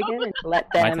second, Pagan, and let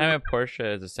My them? time in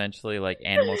Porsche is essentially like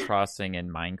Animal Crossing and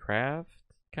Minecraft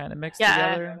kind of mixed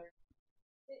Yeah. together.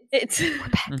 It's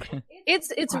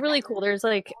it's really cool. There's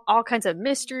like all kinds of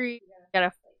mystery. You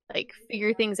gotta like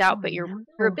figure things out, but you're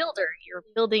a builder. You're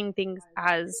building things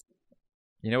as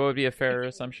You know what would be a fair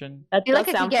assumption? That I feel like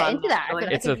does I could sound get fun, into that. I actually. feel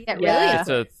like It's I a could get yeah. really It's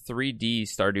a 3D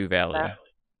Stardew Valley.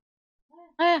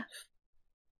 Yeah.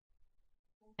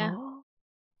 yeah.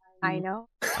 I know.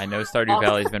 I know Stardew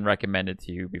Valley's been recommended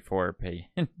to you before,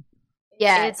 Pagan.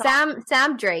 Yeah, It's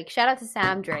Sam Drake. Shout out to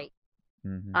Sam Drake.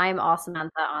 Mhm. I'm Awesomantha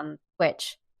on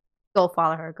Twitch. Go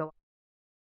follow her. Go.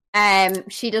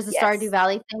 She does the Yes. Stardew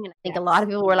Valley thing, and I think a lot of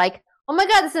people were like, "Oh my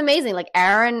god, this is amazing!" Like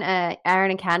Aaron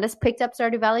and Candace picked up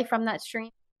Stardew Valley from that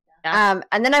stream. Yeah.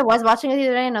 And then I was watching it the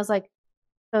other day, and I was like,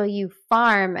 "So you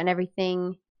farm and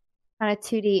everything, kind of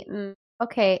 2D?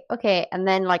 Okay." And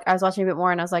then like I was watching a bit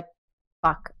more, and I was like,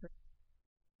 "Fuck,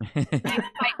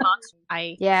 Fight monster.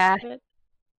 I yeah."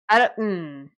 I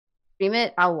don't stream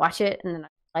it. I'll watch it, and then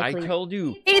I likely told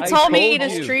you. He I told me to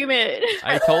you. stream it.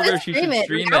 I told her Let's she should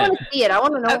stream I it. want to see it. I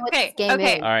want to know what Okay, this game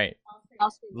okay. is. All right.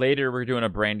 I'll stream Later, we're doing a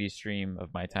Brandy stream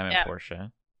of my time in Yeah.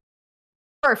 Porsche.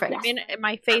 Perfect. it. I mean,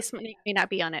 my face may not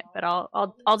be on it, but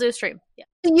I'll do a stream. Yeah.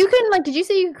 So you can like, did you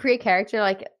say you can create a character?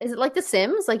 Like, is it like The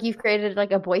Sims? Like you've created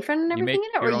like a boyfriend and You everything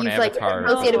make in it, or your own you've like avatar.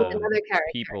 associated so with another character?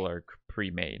 People are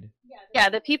pre-made. Yeah,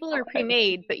 the people are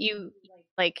pre-made, but you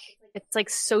like it's like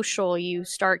social. You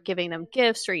start giving them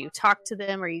gifts, or you talk to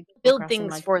them, or you build Crossing,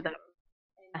 things like- for them,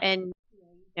 and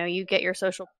you get your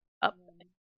social up.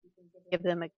 Give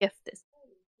them a gift. This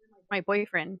my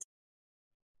boyfriend.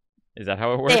 Is that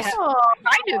how it works? They have,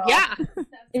 kind of, yeah.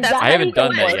 Is That's that I how haven't you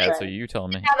done do that it? yet, so you tell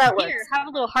me. How that works? Here, have a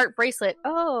little heart bracelet.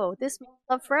 Oh, this means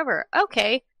love forever.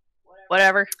 Okay,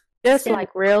 whatever. Just like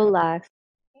real life.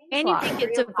 And you Wow. can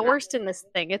get divorced in this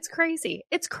thing. It's crazy.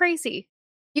 It's crazy.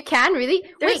 You can really.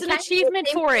 There's Wait, an can you do the achievement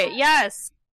same for it. thing?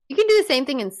 Yes. You can do the same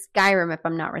thing in Skyrim, if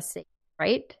I'm not mistaken,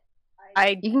 right?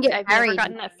 You can get I've never married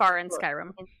gotten that far in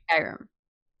Skyrim. in Skyrim.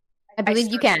 I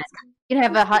believe you can. You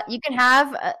can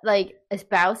have like a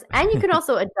spouse, and you can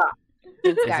also adopt.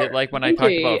 In Is Skyrim. it like when I You talked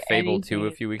do about Fable 2 a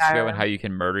anything few weeks ago and Skyrim. how you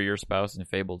can murder your spouse in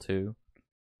Fable 2?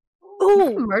 You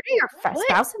can murder your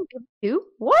spouse in Fable 2?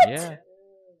 What? Yeah.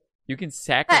 You can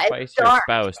sacrifice your dark.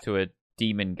 spouse to a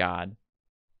demon god.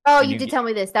 Oh, And you you did get- tell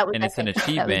me this. That was And it's an epic. That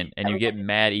was- achievement, and that you was get epic.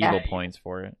 mad Yeah. evil points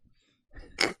for it.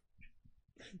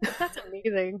 That's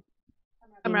amazing.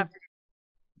 I'm gonna have to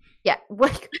Yeah,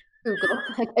 like Google,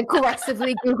 like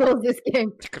aggressively Google this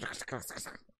game.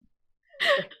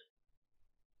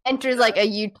 Enters like a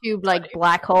YouTube like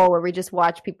black hole where we just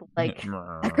watch people like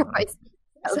sacrifice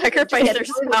sacrifice their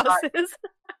spouses.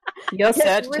 Your It's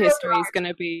search real history is going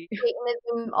to be.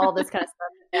 Satanism, all this kind of stuff.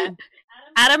 Yeah.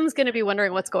 Adam's gonna be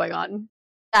wondering what's going on.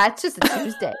 That's just a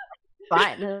Tuesday.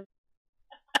 Fine.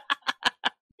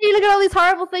 Hey, look at all these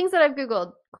horrible things that I've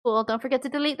Googled. Cool. Don't forget to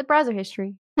delete the browser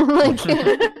history. Like,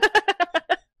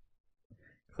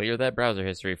 Clear that browser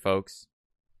history, folks.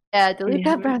 yeah, delete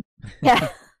Yeah. that browser. Yeah.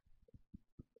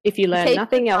 If you learn Take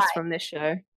nothing the else time. from this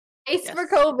show, Case for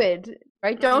COVID,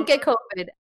 right? Don't get COVID.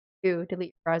 Do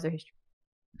delete browser history.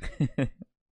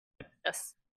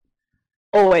 Yes.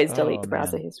 always Oh, delete the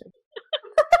browser man. history.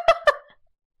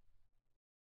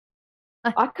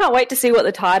 I can't wait to see what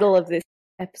the title of this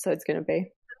episode's going to be.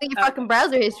 I think your fucking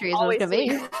browser history is what's Always gonna be.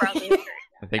 delete browser history.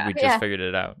 I think we just Yeah. figured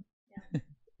it out.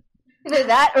 Either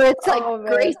that or it's like Oh,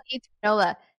 man. Grace eats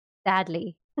granola.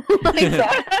 Sadly.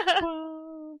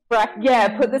 Like,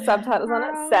 Yeah, put the subtitles on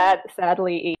it.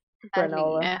 Sadly, eat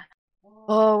granola. Yeah.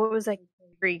 Oh, what was that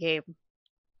free game?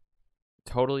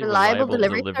 Totally Reliable reliable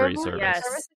delivery delivery service?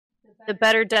 service. Yes. The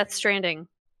better Death Stranding.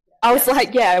 I was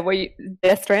like, yeah, were you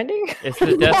Death Stranding? It's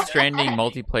the Death Stranding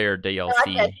multiplayer Not Death DLC.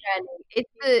 Stranding. It's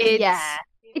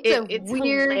It's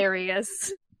weird.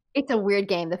 hilarious. It's a weird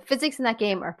game. The physics in that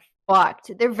game are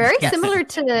fucked. They're very Yes. similar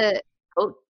to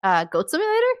Goat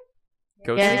Simulator.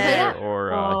 Goat Yeah. Simulator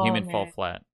or Oh, Human Fall man.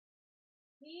 Flat.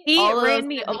 He All of ran those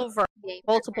me physics over games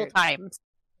are multiple weird. times.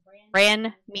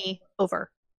 Ran me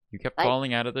over. You kept Like-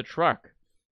 falling out of the truck.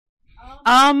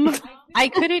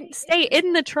 I couldn't stay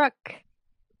in the truck.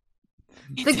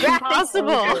 The It's graphics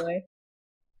impossible.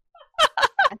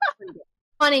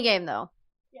 Funny game though.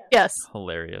 Yes.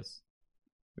 Hilarious.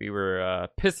 We were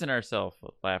pissing ourselves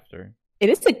with laughter. It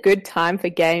is a good time for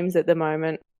games at the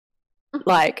moment.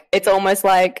 Like, it's almost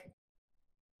like,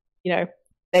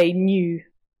 they knew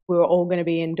we were all going to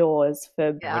be indoors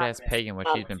for. Yeah. I would ask Pagan what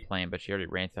she's been playing, but she already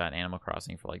ranted on Animal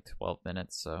Crossing for like 12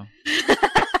 minutes, so.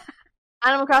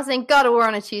 Animal Crossing, God of War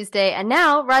on a Tuesday, and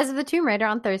now Rise of the Tomb Raider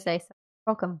on Thursday. So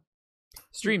welcome.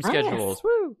 Stream Nice. schedules.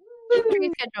 Woo!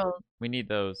 Stream schedule We need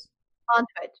those. on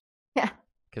Twitch.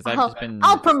 Because I've I'll, just been.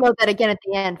 I'll promote that again at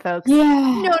the end, folks. Yeah.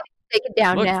 No need to take it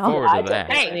down Look now. forward I to that.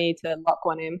 definitely need to lock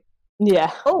one in.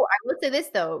 Yeah. Oh, I will say this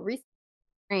though. Recent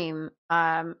stream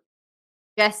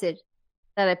suggested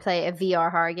that I play a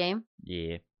VR horror game.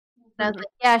 Yeah. And I was like,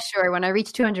 yeah, sure. When I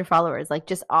reach 200 followers, like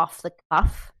just off the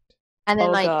cuff. And then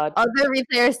Oh, like God. other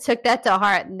replayers took that to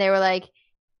heart and they were like,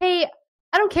 hey,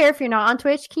 I don't care if you're not on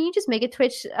Twitch. Can you just make a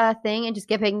Twitch thing and just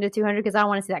get Pagan to 200 because I don't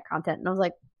want to see that content. And I was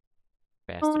like,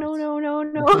 Bastards. no.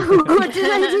 What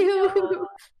did I do?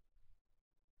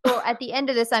 So at the end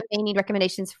of this, I may need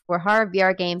recommendations for horror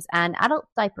VR games and adult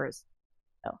diapers.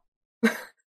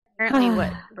 Apparently,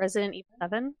 what? Resident Evil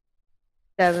 7?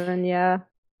 7, yeah.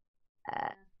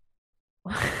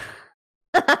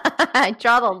 I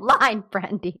draw the line,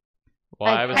 Brandy.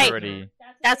 Well, I was Hey. already.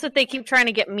 That's what they keep trying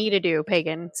to get me to do,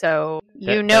 Pagan. So you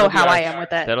That- know that'll be how our- I am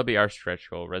with that. That'll be our stretch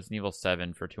goal. Resident Evil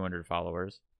 7 for 200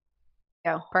 followers.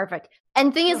 Oh, perfect.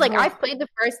 And thing is, like, I've played the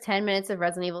first 10 minutes of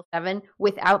Resident Evil 7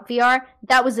 without VR.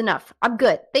 That was enough. I'm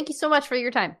good. Thank you so much for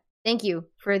your time. Thank you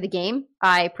for the game.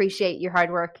 I appreciate your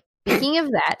hard work. Speaking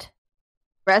of that,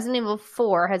 Resident Evil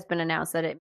 4 has been announced that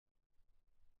it.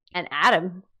 And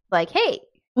Adam, like, hey,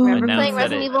 remember Announced playing that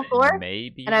Resident it Evil 4? may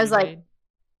be And I was like, remade?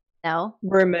 no.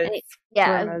 Rumors.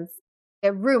 Yeah, Rumors.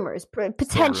 rumors,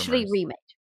 potentially rumors. remake.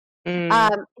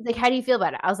 Mm. He's like, how do you feel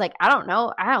about it? I was like, I don't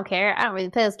know. I don't care. I don't really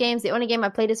play those games. The only game I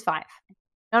played is 5.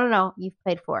 No. You've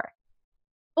played 4.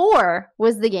 4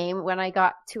 was the game when I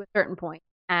got to a certain point.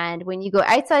 And when you go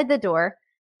outside the door,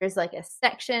 there's like a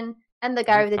section, and the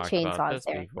guy We've with the talked about chainsaw is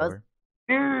this there. He goes,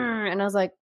 before. and I was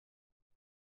like,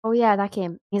 oh yeah, that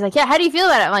game. He's like, yeah, how do you feel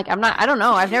about it? I'm like, I don't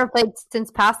know. I've never played since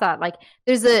past that. Like,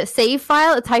 there's a save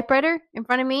file, a typewriter in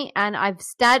front of me, and I've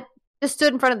just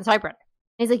stood in front of the typewriter.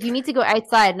 And he's like, you need to go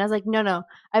outside. And I was like, no.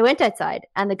 I went outside,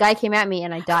 and the guy came at me,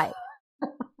 and I died.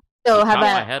 So how Chop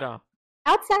my about head off.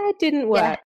 Outside didn't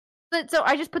work. yeah. So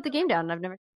I just put the game down, and I've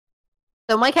never.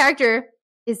 So my character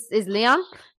is Leon.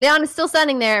 Leon is still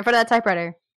standing there in front of that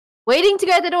typewriter, waiting to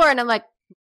go out the door, and I'm like,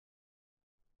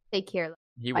 take care.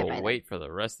 He will wait for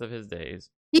the rest of his days.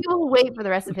 He will wait for the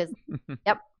rest of his.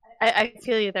 Yep. I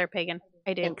feel you there, Pagan.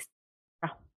 I do. Thanks.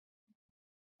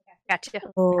 Gotcha.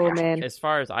 Oh man. As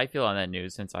far as I feel on that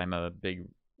news, since I'm a big,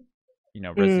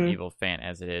 Resident Evil fan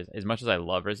as it is, as much as I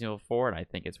love Resident Evil 4, and I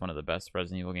think it's one of the best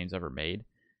Resident Evil games ever made,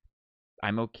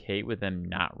 I'm okay with them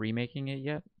not remaking it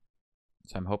yet.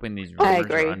 So I'm hoping these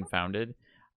rumors are unfounded.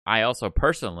 I also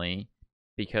personally,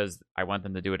 because I want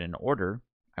them to do it in order,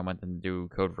 I want them to do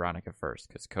Code Veronica first,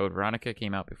 because Code Veronica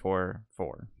came out before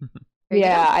 4.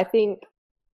 Yeah, I think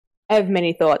I have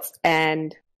many thoughts,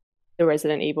 and the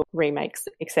Resident Evil remakes,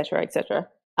 etc., etc.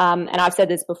 And I've said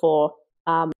this before,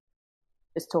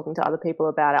 just talking to other people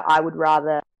about it. I would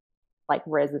rather like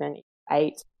Resident Evil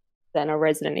 8 than a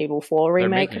Resident Evil 4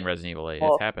 remake. They're making Resident Evil 8.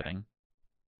 It's happening.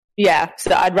 Yeah,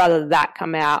 so I'd rather that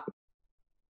come out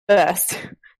first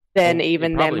than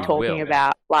even them talking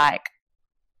about like.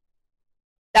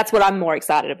 That's what I'm more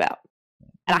excited about.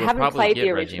 And I haven't played the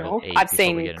original. I've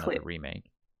seen clips. Remake.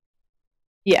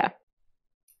 Yeah.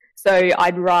 So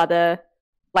I'd rather,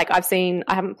 I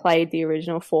haven't played the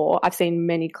original 4. I've seen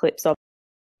many clips of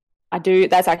it.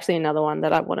 That's actually another one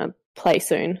that I want to play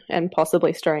soon and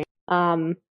possibly stream.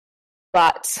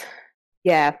 But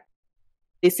yeah,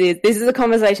 this is a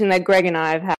conversation that Greg and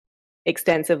I have had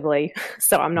extensively,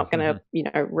 so I'm not going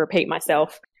to, repeat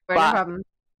myself. No problem.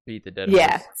 Beat the dead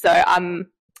horse. So I'm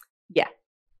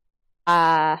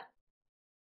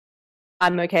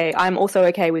okay. I'm also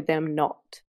okay with them not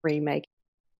remaking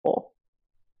 4.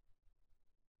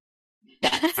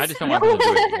 I just don't want them to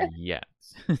do it yet.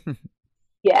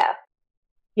 Yeah.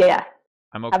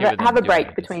 I'm okay with them have a break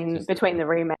it. between the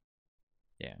remake.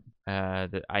 Yeah.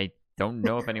 I don't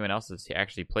know if anyone else has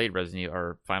actually played Resident Evil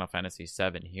or Final Fantasy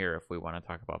VII here. If we want to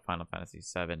talk about Final Fantasy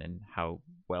VII and how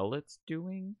well it's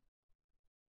doing.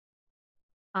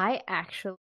 I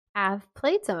actually have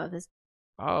played some of this.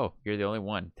 Oh, you're the only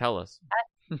one. Tell us.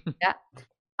 Yeah.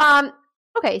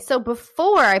 Okay, so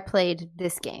before I played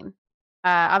this game,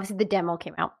 obviously the demo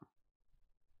came out.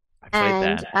 I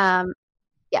played that.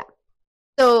 Yeah.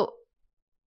 So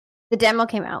the demo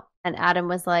came out, and Adam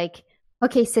was like,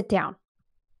 "Okay, sit down."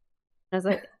 And I was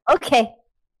like, "Okay." And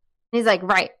he's like,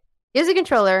 "Right, here's a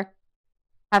controller.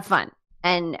 Have fun."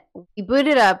 And we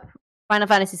booted up Final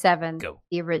Fantasy VII,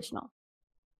 the original.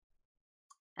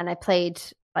 And I played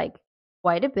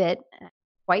quite a bit,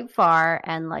 quite far,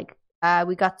 and we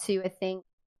got to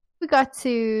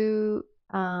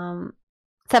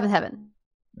Seventh Heaven.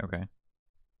 Okay.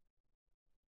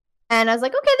 And I was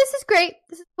like, okay, this is great.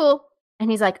 This is cool.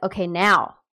 And he's like, okay,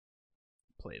 now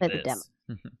play the demo.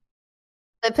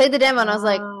 I played the demo, and I was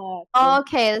like,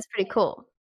 okay, that's pretty cool.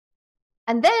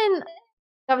 And then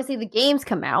obviously the games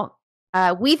come out.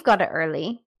 We've got it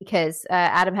early because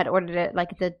Adam had ordered it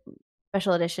the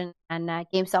special edition, and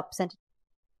GameStop sent it.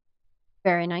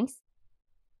 Very nice.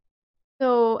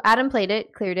 So Adam played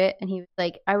it, cleared it, and he was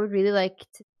like, I would really like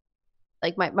to,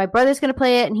 my brother's going to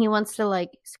play it, and he wants to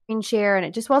screen share, and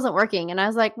it just wasn't working. And I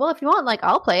was like, well, if you want,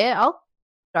 I'll play it. I'll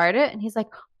start it. And he's like,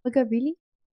 oh my God, really?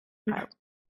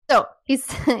 So he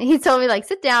told me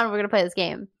sit down, we're going to play this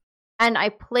game. And I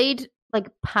played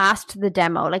past the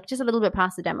demo, just a little bit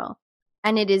past the demo.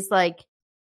 And it is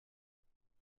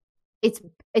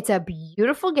it's a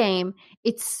beautiful game.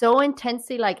 It's so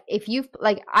intensely if you've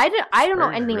I don't know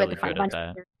anything really about the Final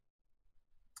Fantasy.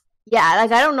 Yeah, I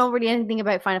don't know really anything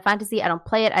about Final Fantasy. I don't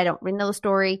play it. I don't really know the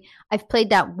story. I've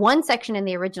played that one section in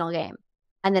the original game,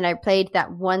 and then I played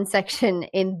that one section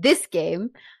in this game.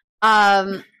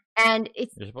 And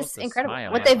it's just incredible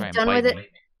what they've done with it.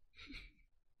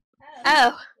 Oh,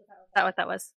 is that what that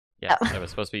was? Yeah, that was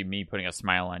supposed to be me putting a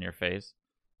smile on your face.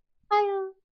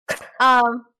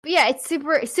 But yeah, it's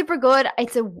super good.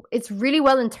 It's really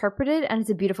well interpreted, and it's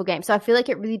a beautiful game. So I feel like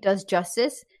it really does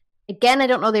justice. Again, I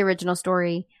don't know the original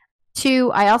story.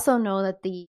 2, I also know that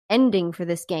the ending for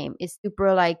this game is super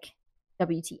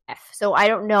WTF. So I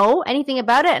don't know anything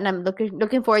about it, and I'm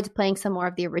looking forward to playing some more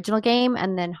of the original game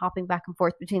and then hopping back and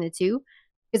forth between the two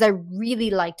because I really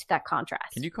liked that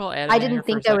contrast. Can you call Adam? I didn't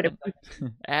think that would have.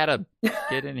 Adam,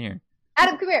 get in here.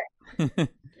 Adam, come here.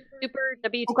 Super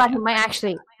WTF. Oh God, he might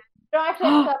actually.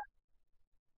 Are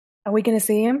we going to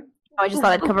see him? I just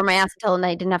thought I'd cover my ass until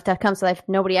I didn't have to come. So if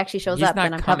nobody actually shows up,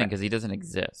 then I'm coming because he doesn't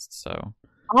exist. So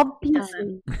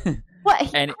obviously,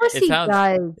 what? And of course he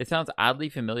does. It sounds oddly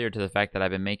familiar to the fact that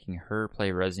I've been making her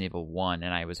play Resident Evil 1,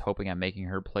 and I was hoping I'm making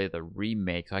her play the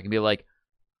remake, so I can be like,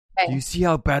 "Do you see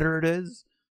how better it is?"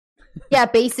 Yeah,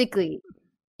 basically.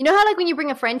 You know how like when you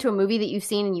bring a friend to a movie that you've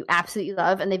seen and you absolutely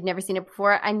love and they've never seen it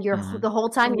before, and you're the whole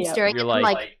time you're staring You're at them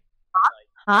like,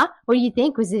 huh? What do you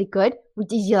think? Was it good?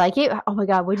 Did you like it? Oh my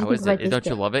god, what do you think about this? Don't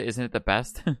you bit? love it? Isn't it the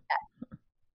best? What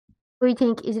do you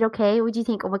think? Is it okay? What do you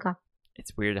think? Oh my god.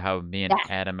 It's weird how me and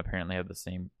Adam apparently have the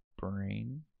same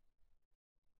brain.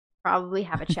 Probably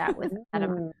have a chat with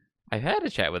Adam. I've had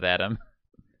a chat with Adam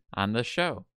on the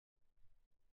show.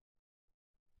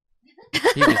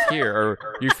 He was here, or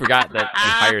you forgot that we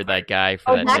hired that guy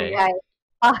for that day. Guy.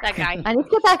 That guy. I need to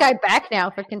get that guy back now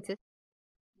for consistency.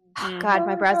 Oh, God,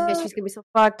 my browser history's gonna be so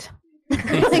fucked. You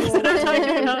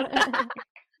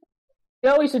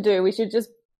know what we should do? We should just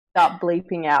start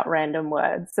bleeping out random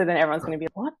words, so then everyone's going to be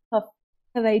like, what the f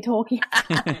are they talking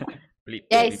about? Bleep,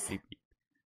 Yes. bleep, bleep, bleep.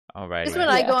 All right. Just when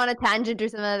I go on a tangent or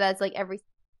something that's like every...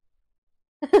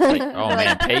 Like, oh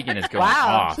man, Pagan is going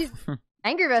off. She's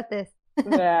angry about this.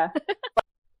 Yeah.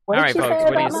 All right, folks,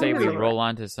 what do you say we roll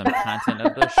on to some content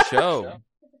of the show?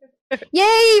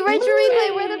 Yay! Retro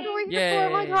Replay! Where the we're here for?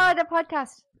 Oh my Yay. god, a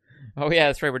podcast. Oh yeah,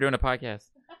 that's right. We're doing a podcast.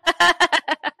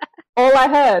 All I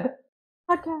heard.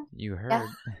 Podcast. You heard.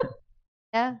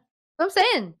 Yeah. That's what I'm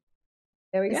saying.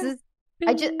 There we go. This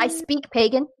is... I speak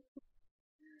pagan.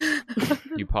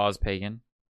 You pause, Pagan.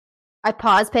 I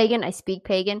pause pagan. I speak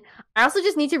pagan. I also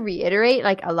just need to reiterate,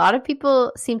 like, a lot of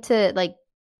people seem to, like,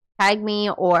 tag me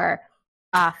or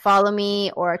follow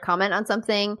me or comment on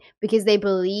something because they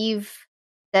believe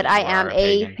that I am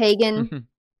a pagan.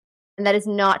 And that is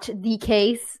not the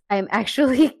case. I am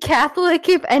actually Catholic,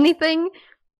 if anything.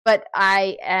 But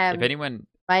I am... If anyone...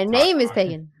 My name is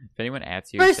pagan. If anyone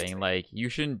asks you saying, like, you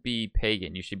shouldn't be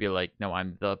pagan, you should be like, no,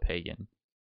 I'm the pagan.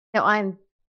 No, I'm...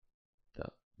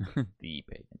 The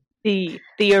pagan. The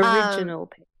original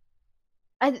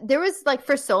pagan. There was, like,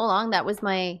 for so long, that was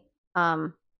my...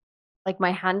 like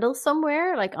my handle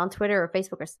somewhere, like on Twitter or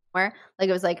Facebook or somewhere. Like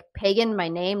it was like pagan, my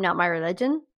name, not my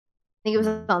religion. I think it was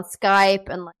on Skype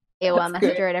and like AOL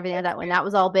Messenger and everything like that when that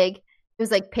was all big. It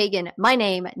was like pagan, my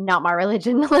name, not my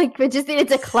religion. Like, but just needed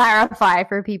to clarify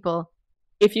for people.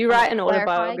 If you write an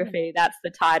autobiography, that's the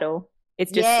title.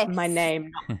 It's just my name,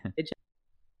 not my religion.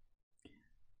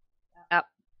 Yep.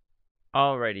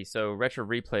 Alrighty, so retro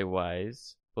replay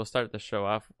wise, we'll start the show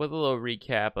off with a little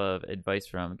recap of advice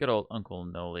from good old Uncle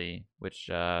Noli, which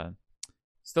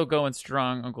still going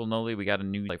strong. Uncle Noli, we got a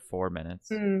new 4 minutes.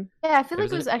 Yeah, I feel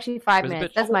like it was actually 5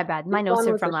 minutes. That's my bad. My notes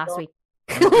are from last week.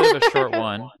 It was a bit of a short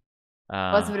one.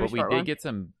 But we did get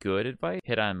some good advice.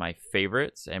 Hit on my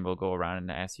favorites, and we'll go around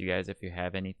and ask you guys if you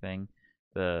have anything.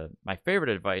 My favorite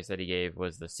advice that he gave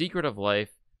was the secret of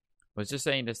life was just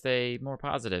saying to stay more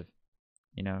positive.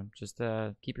 You know, just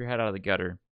keep your head out of the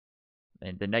gutter.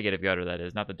 And the negative gutter, that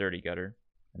is, not the dirty gutter.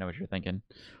 I know what you're thinking.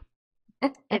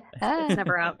 It's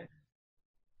never out.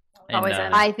 Always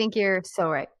I think you're so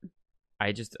right.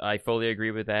 I fully agree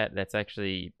with that. That's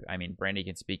actually, I mean, Brandy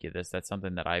can speak of this. That's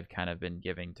something that I've kind of been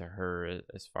giving to her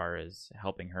as far as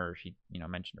helping her. She,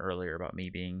 mentioned earlier about me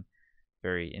being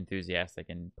very enthusiastic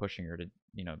and pushing her to,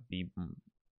 be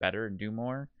better and do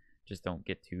more. Just don't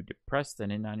get too depressed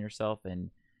and in on yourself. And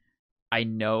I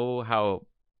know how,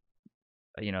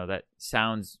 that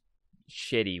sounds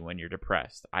shitty when you're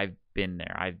depressed. I've been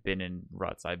there. I've been in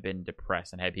ruts. I've been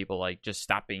depressed and had people like, just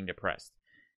stop being depressed.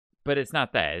 But it's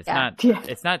not that.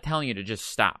 It's not telling you to just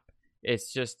stop.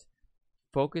 It's just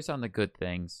focus on the good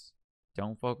things.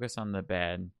 Don't focus on the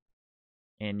bad.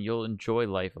 And you'll enjoy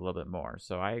life a little bit more.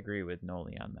 So I agree with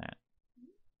Noli on that.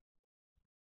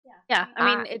 Yeah,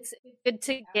 I mean, it's good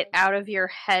to get out of your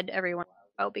head every once in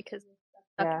a while because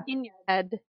stuck in your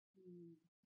head,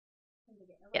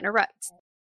 get in a rut.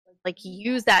 Like,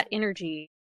 use that energy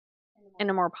in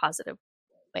a more positive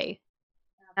way.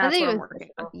 That's what I'm working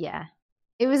on. Yeah.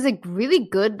 It was a really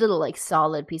good little, like,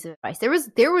 solid piece of advice. There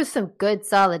was some good,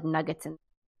 solid nuggets in.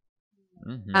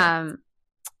 Mm-hmm.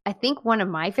 I think one of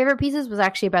my favorite pieces was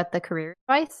actually about the career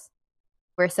advice,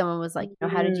 where someone was like,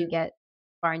 how did you get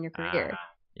far in your career?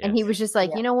 Yes. And he was just like,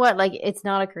 you know what? Like, it's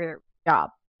not a career job.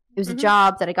 It was a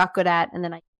job that I got good at, and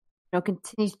then I,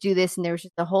 continued to do this. And there was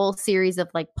just a whole series of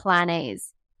like plan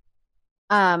A's.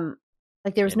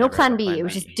 Like there was no plan B. It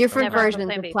was just different versions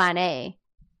of plan A.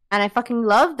 And I fucking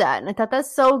loved that. And I thought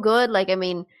that's so good. Like, I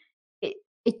mean,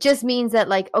 it just means that,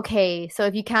 like, okay, so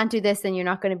if you can't do this, then you're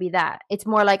not going to be that. It's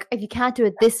more like, if you can't do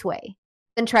it this way,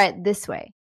 then try it this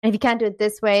way. And if you can't do it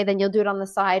this way, then you'll do it on the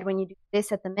side when you do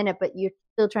this at the minute, but you're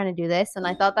still trying to do this. And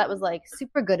I thought that was, like,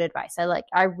 super good advice.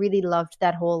 I really loved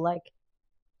that whole, like,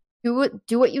 do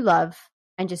what you love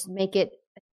and just make it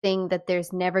a thing that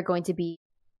there's never going to be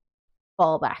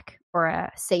fallback or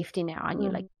a safety now on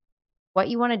you. Like, what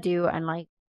you want to do and, like,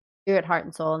 do it heart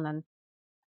and soul, and then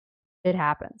it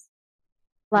happens.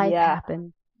 Life Yeah.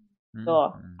 happens.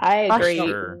 Sure. Mhm. I agree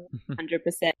Sure.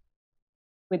 100%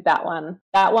 with that one.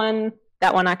 That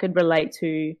one I could relate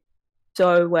to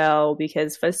so well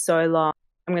because for so long,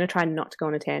 I'm going to try not to go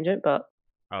on a tangent, but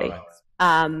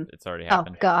Oh, it's already Oh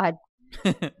happened. God.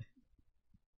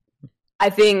 I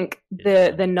think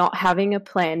Yeah. the not having a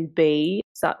plan B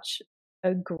is such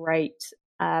a great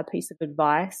piece of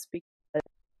advice because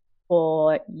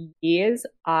for years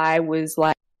I was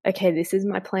like, okay, this is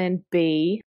my plan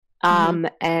B, and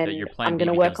That your plan I'm B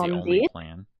going to work becomes the on only this.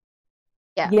 plan.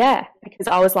 Yeah, because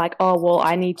I was like, oh, well,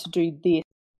 I need to do this,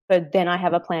 but then I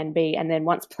have a plan B, and then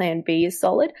once plan B is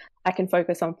solid, I can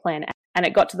focus on plan A. And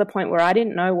it got to the point where I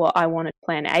didn't know what I wanted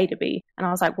plan A to be, and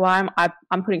I was like, why am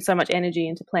I'm putting so much energy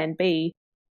into plan B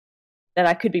that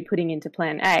I could be putting into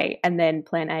plan A, and then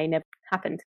plan A never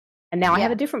happened. And now I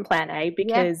have a different plan A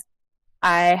because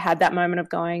I had that moment of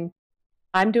going,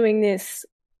 I'm doing this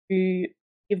to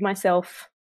give myself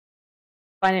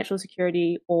financial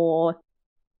security, or,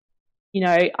 you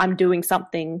know, I'm doing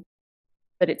something,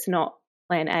 but it's not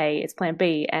plan A, it's plan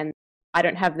B, and I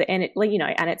don't have the energy, you know,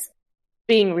 and it's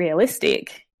being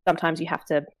realistic. Sometimes you have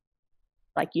to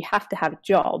have a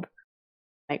job,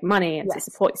 make money, and to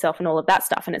support yourself and all of that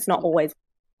stuff, and it's not always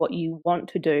what you want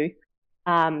to do.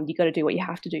 You got to do what you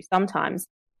have to do sometimes,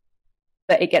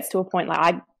 but it gets to a point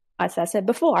like as I said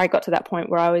before, I got to that point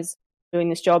where I was doing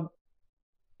this job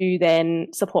to then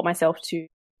support myself to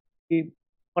do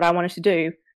what I wanted to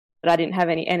do, but I didn't have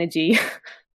any energy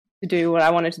to do what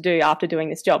I wanted to do after doing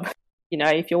this job. You know,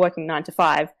 if you're working 9 to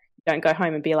 5, you don't go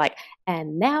home and be like,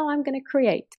 and now I'm going to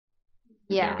create.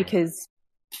 Yeah. Because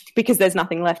there's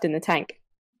nothing left in the tank.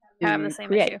 I have the same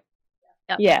create. issue.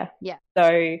 Yep. Yeah. Yeah.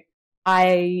 So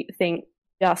I think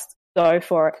just go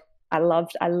for it. I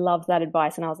loved that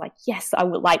advice, and I was like, yes, I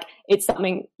would. Like, it's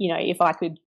something, you know, if I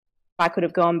could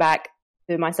have gone back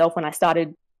to myself when I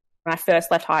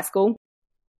first left high school,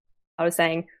 I was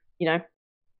saying, you know,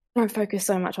 don't focus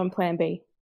so much on plan B.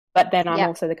 But then I'm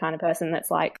also the kind of person that's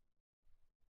like,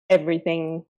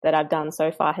 everything that I've done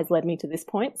so far has led me to this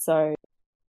point. So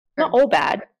not all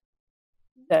bad.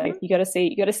 So you got to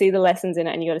see the lessons in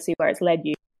it, and you got to see where it's led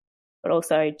you, but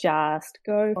also just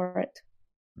go for it.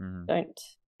 Mm-hmm.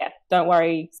 Don't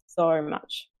worry so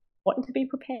much. Want to be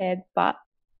prepared, but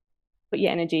put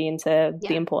your energy into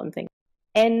the important thing.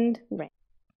 End rant.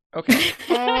 Okay.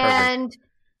 And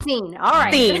scene. All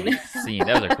right. Scene.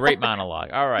 That was a great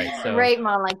monologue. All right. So great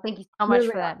monologue. Thank you so much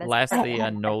for that. That's lastly,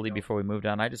 Noli, before we moved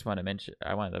on, I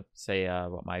wanted to say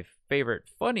what my favorite,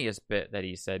 funniest bit that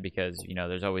he said, because, you know,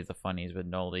 there's always the funnies with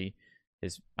Noli.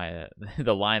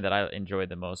 The line that I enjoyed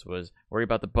the most was, worry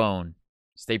about the bone.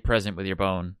 Stay present with your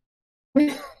bone.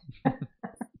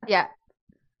 Yeah.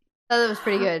 That was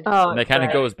pretty good. And that kind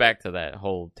of goes back to that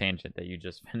whole tangent that you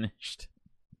just finished.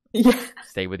 Yeah.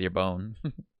 Stay with your bone.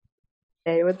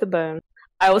 Stay with the bone.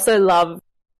 I also love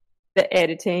the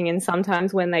editing, and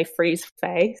sometimes when they freeze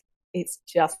face, it's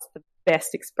just the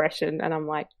best expression, and I'm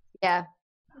like, yes,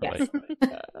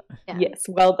 yes,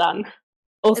 well done.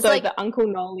 Also, like, the Uncle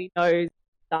Noli knows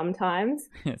sometimes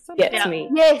gets me.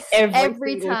 Yes,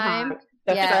 every time.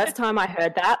 The first time I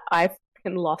heard that, I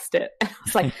fucking lost it. I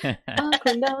was like,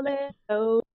 Uncle Noli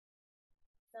knows.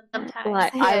 Sometimes.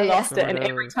 Like, I lost it, and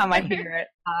every time I hear it,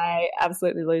 I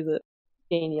absolutely lose it.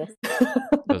 Genius.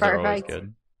 Those are always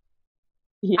good.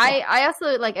 Yeah. I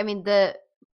also like, I mean,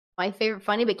 my favorite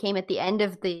funny but came at the end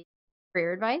of the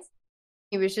career advice.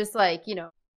 He was just like, you know,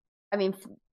 I mean,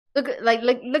 look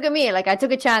at me. Like, I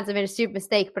took a chance. I made a stupid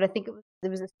mistake, but I think it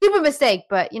was a stupid mistake.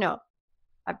 But, you know,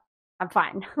 I'm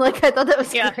fine. Like, I thought that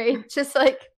was great. Just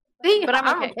like, see, but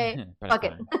I'm okay. Fuck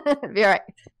it. Be all right.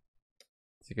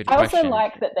 It's a good I question. also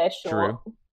like that they're short.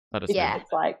 Drew?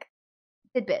 It's like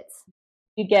tidbits.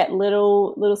 You get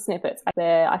little snippets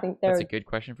there. I think that's a good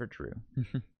question for Drew.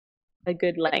 A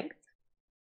good length.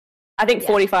 I think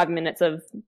 45 minutes of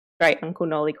straight Uncle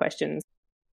Noli questions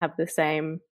have the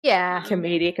same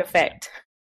comedic effect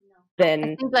than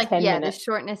I think, like, 10 minutes. The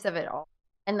shortness of it all,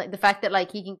 and like the fact that like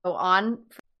he can go on.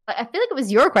 I feel like it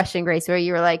was your question, Grace, where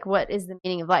you were like, "What is the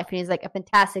meaning of life?" And he's like, "A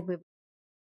fantastic movie,"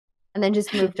 and then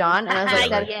just moved on. And I was like,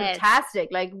 "That's fantastic!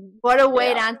 Like, what a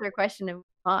way to answer a question and move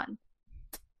on."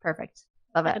 Perfect.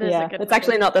 Love it. It's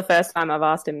actually not the first time I've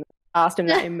asked him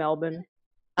that in Melbourne.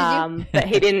 But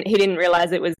he didn't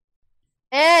realize it was.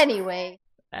 Anyways,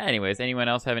 anyone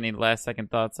else have any last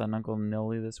second thoughts on Uncle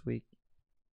Noli this week?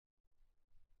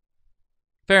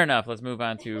 Fair enough. Let's move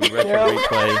on to Retro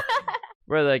Replay,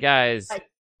 where the guys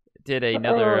did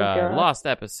another lost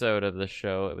episode of the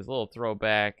show. It was a little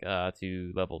throwback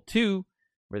to level 2,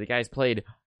 where the guys played,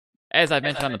 as I've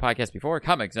mentioned on the podcast before,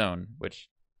 Comic Zone, which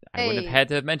I wouldn't have had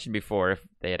to have mentioned before if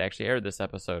they had actually aired this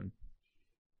episode.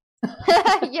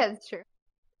 Yeah, that's true.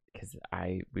 Because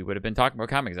we would have been talking about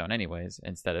Comic Zone anyways,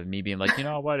 instead of me being like, you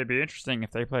know what, it'd be interesting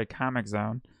if they played Comic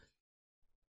Zone.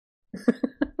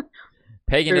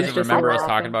 Pagan doesn't remember us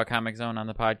talking about Comic Zone on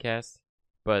the podcast,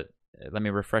 but let me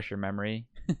refresh your memory.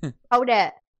 Hold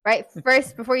it. Right,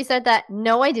 first, before you said that,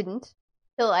 no, I didn't.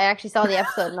 Till I actually saw the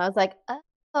episode, and I was like,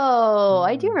 oh,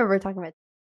 I do remember talking about it.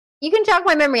 You can jog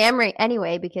my memory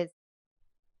anyway, because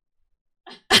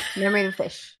memory of a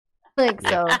fish. Like,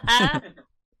 so. Go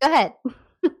ahead.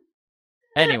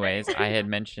 Anyways, I had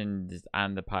mentioned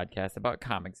on the podcast about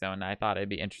Comic Zone. I thought it'd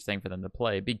be interesting for them to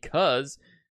play because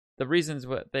the reasons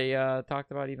what they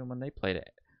talked about even when they played it.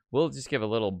 We'll just give a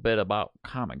little bit about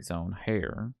Comic Zone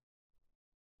here.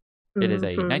 It is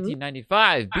a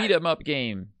 1995 beat-em-up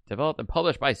game developed and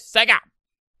published by Sega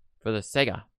for the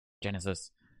Sega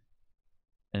Genesis.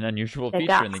 An unusual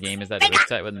feature in the game is that it was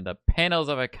set within the panels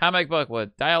of a comic book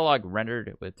with dialogue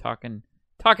rendered with talking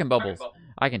bubbles.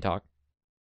 I can talk.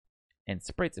 And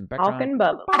sprites and background. Talking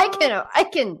bubbles. I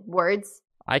can words.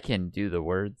 I can do the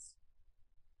words.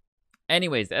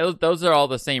 Anyways, those are all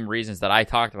the same reasons that I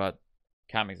talked about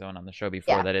Comic Zone on the show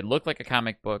before. Yeah. That it looked like a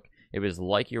comic book. It was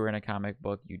like you were in a comic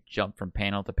book. You jumped from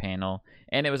panel to panel.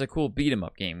 And it was a cool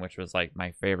beat-em-up game, which was like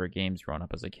my favorite games growing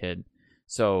up as a kid.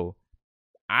 So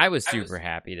I was super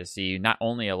happy to see not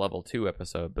only a level 2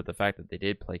 episode, but the fact that they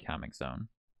did play Comic Zone.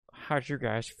 How'd you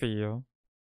guys feel?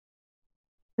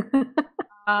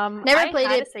 Never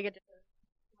played it.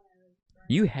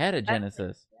 You had a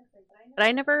Genesis, but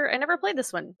I never played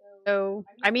this one. So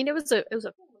I mean, it was a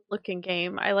looking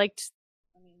game. I liked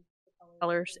the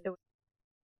colors. It was,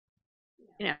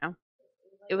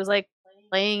 it was like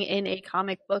playing in a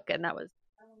comic book, and that was.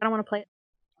 I don't want to play it.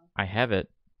 I have it.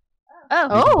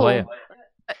 Oh, play it.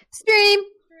 Stream.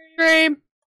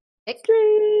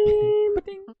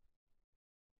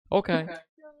 Okay.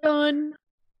 Done.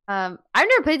 I've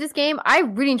never played this game. I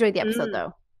really enjoyed the episode,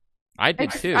 though. I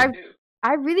did too.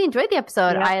 I really enjoyed the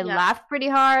episode. I laughed pretty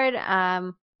hard.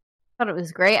 Thought it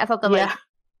was great. I thought the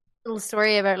little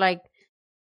story about like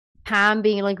Pam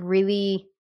being like really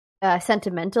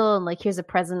sentimental and like here's a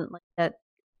present like that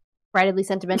incredibly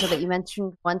sentimental that you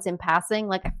mentioned once in passing.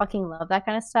 Like I fucking love that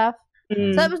kind of stuff.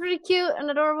 So that was really cute and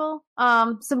adorable.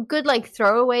 Some good like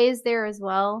throwaways there as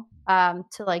well. To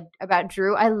like about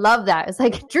Drew. I love that. It's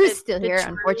like Drew's still here,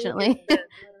 unfortunately.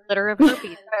 Glitter of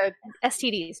herpes.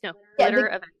 STDs. No.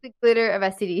 The glitter of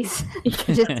STDs. You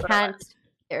just can't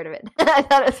get rid of it. I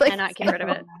thought it was like cannot get rid of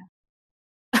it.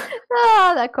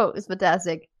 Oh, that quote was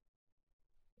fantastic.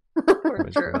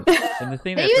 True. And the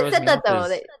thing that they even throws said me that off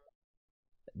though. is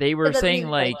they were saying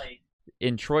like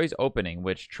in Troy's opening,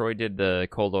 which Troy did the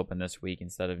cold open this week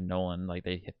instead of Nolan, like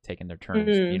they had taken their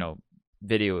turns,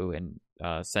 video and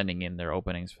sending in their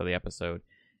openings for the episode.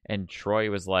 And Troy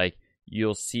was like,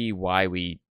 you'll see why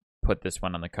we put this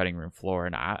one on the cutting room floor.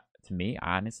 And to me,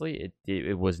 honestly,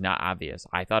 it was not obvious.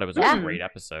 I thought it was a great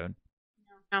episode.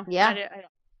 No, yeah. I don't.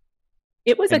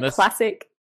 It was a classic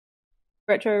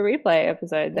retro replay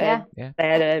episode. They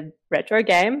had a retro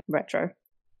game. They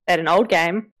had an old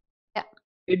game. Yeah.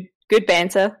 Good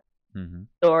banter.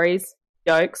 Stories,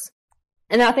 jokes.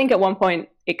 And I think at one point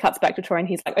it cuts back to Troy and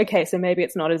he's like, okay, so maybe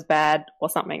it's not as bad or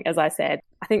something, as I said.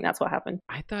 I think that's what happened.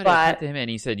 I thought it cut to him and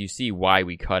he said, you see why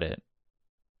we cut it.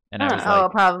 And I was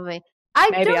like, probably.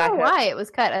 I don't know why it was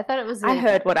cut. I thought it was. I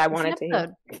heard what I wanted to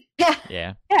hear.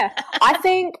 Yeah. Yeah. I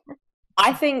think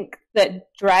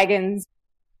that Dragon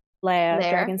Slayer, say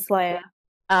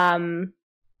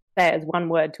it as one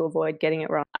word to avoid getting it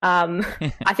wrong.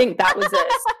 I think that was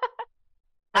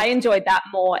I enjoyed that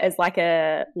more as like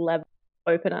a level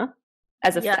opener,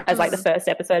 as like the first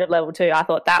episode of level 2. I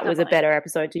thought that was a better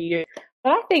episode to use.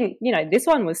 But I think this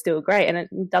one was still great, and it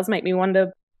does make me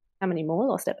wonder how many more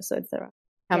lost episodes there are.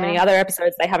 How many other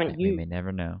episodes they haven't used. We may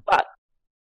never know. But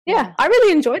yeah, I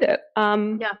really enjoyed it.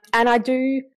 And I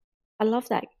love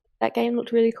that. That game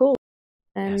looked really cool.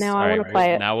 And now I want to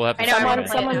play it. Now we'll have to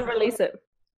someone release it.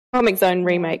 Comic Zone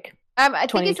remake. I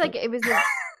think it's like it was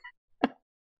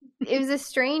a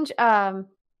strange I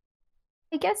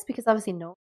guess because obviously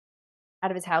no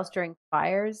out of his house during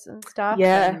fires and stuff.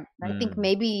 Yeah. And I think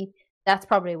maybe that's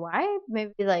probably why.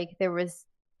 Maybe like there was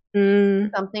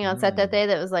something on set that day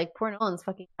that was like poor Nolan's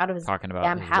fucking out of his talking about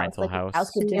damn his house. rental like, house.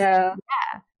 House could just,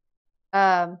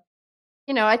 I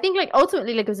think like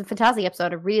ultimately like it was a fantastic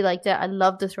episode. I really liked it. I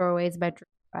loved the throwaways about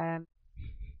the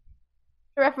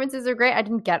references are great. I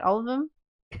didn't get all of them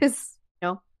because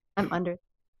I'm under,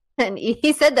 and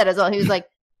he said that as well. He was like,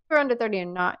 "We're under 30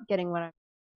 and not getting what I'm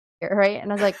here, right?" And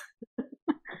I was like,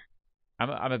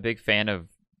 I'm a big fan of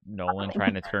Nolan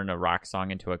trying to turn a rock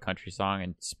song into a country song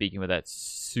and speaking with that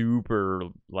super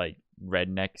like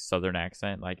redneck Southern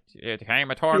accent, like it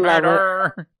came a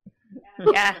tornado.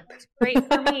 Yeah, it's great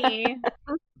for me.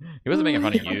 He wasn't making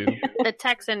fun of you. The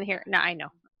Texan here. No, I know.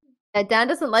 Dan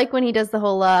doesn't like when he does the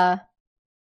whole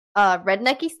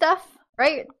rednecky stuff,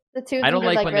 right? The two. I don't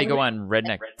like when they redneck go on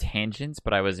redneck tangents,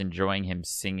 but I was enjoying him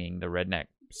singing the redneck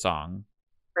song.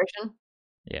 version.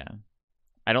 Yeah.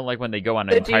 I don't like when they go on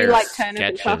So entire do you like Turnip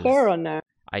and sketches. Tucker or no?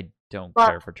 I don't Well-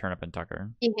 care for Turnip and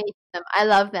Tucker. He hates them. I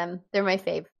love them. They're my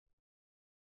fave.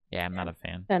 Yeah, I'm not a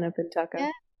fan. Turnip and Tucker.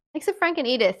 Yeah. Except Frank and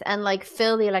Edith and like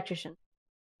Phil the electrician.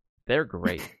 They're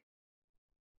great.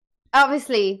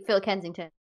 Obviously, Phil Kensington.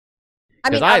 I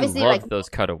Because mean, I obviously, love like those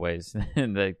cutaways.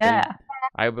 Yeah.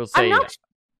 I will I'm say not.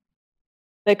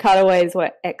 The cutaways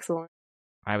were excellent.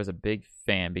 I was a big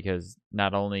fan because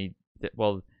not only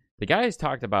the guys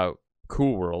talked about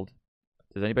Cool World.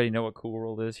 Does anybody know what Cool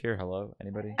World is here? Hello,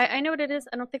 anybody? I know what it is.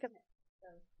 I don't think I've.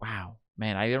 Wow,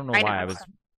 man, I don't know I why know. I was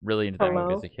really into that movie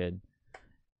Hello? as a kid.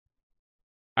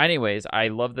 Anyways, I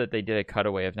love that they did a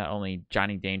cutaway of not only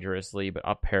Johnny Dangerously, but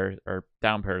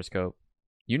down Periscope.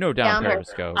 You know down Down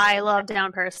Periscope. I love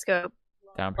Down Periscope.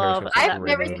 Down love Periscope's a I've great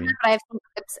never movie. seen it, but I've seen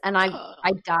clips, and I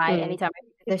die Mm. anytime.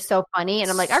 They're so funny, and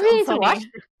I'm like, I So really need to funny. watch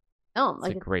this film. It's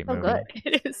Like, a great so movie. good.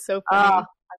 It is so Oh, funny.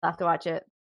 I have to watch it.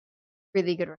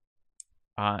 Really good.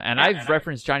 And I've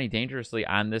referenced Johnny Dangerously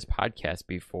on this podcast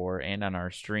before and on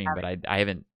our stream, but I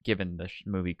haven't given the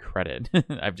movie credit.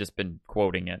 I've just been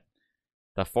quoting it.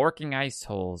 The Forking Ice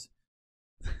Holes.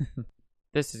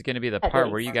 This is going to be the That part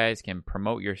where is. you guys can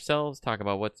promote yourselves, talk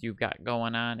about what you've got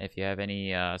going on. If you have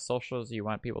any socials you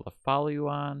want people to follow you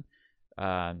on,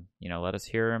 let us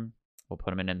hear them. We'll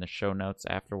put them in the show notes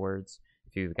afterwards.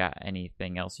 If you've got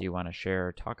anything else you want to share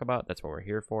or talk about, that's what we're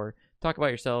here for. Talk about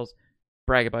yourselves,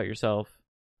 brag about yourself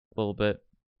a little bit.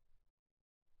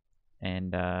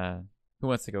 And who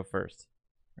wants to go first?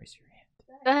 Raise your hand.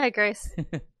 Go ahead, Grace.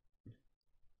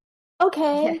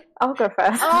 Okay, I'll go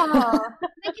first. Oh,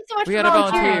 thank you so much We for got a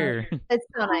volunteering. volunteer. It's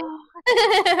so nice.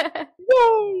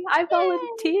 Yay! I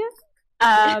volunteer.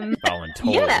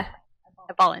 Volunteer. Yeah,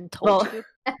 I voluntold you.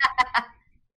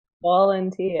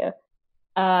 volunteer.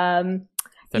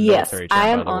 It's a Yes, military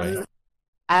I term, am by the way. on.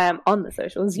 I am on the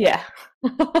socials. Yeah,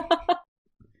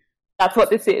 that's what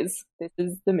this is. This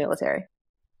is the military.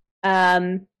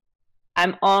 I'm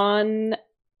on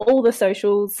all the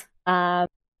socials. Feel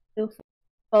free to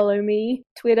follow me: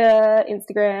 Twitter,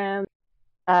 Instagram,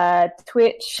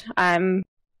 Twitch. I'm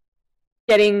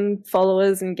getting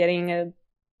followers and getting a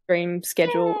stream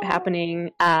schedule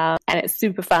happening, and it's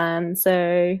super fun.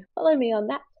 So follow me on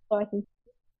that so I can keep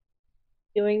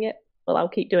doing it. Well, I'll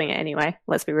keep doing it anyway.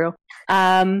 Let's be real.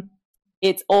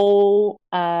 It's all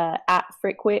at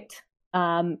Frickwit,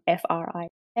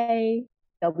 FRIKWIT,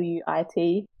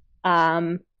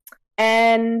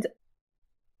 and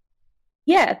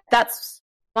yeah, that's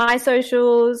my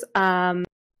socials.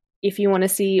 If you want to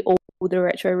see all the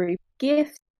Retro Replay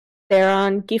gifts, they're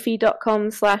on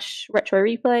giphy.com/retro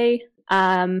replay.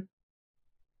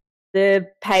 The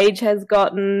page has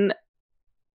gotten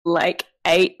like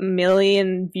 8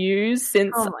 million views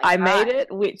since Oh my I God. made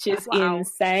it, which is Wow.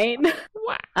 insane. good.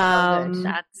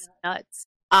 That's nuts.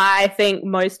 I think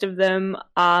most of them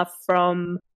are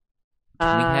from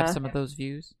Can we have some of those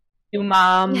views? your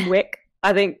mom, Wick.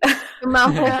 I think.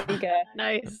 Mom, I think, Oh,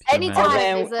 Nice. anytime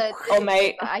man. there's a Oh,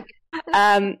 mate. I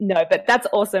no, but that's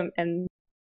awesome, and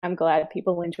I'm glad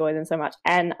people enjoy them so much.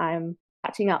 And I'm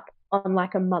catching up on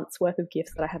like a month's worth of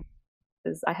gifts that I have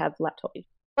because I have laptop issues,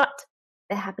 but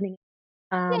they're happening.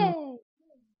 Yay.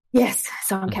 Yes,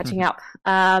 so I'm catching up.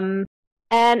 And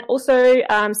also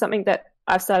something that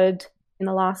I've started in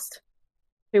the last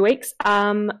 2 weeks.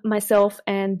 Myself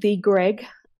and the Greg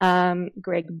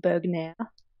Bergner,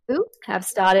 Who? have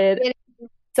started.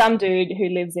 Some dude who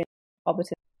lives in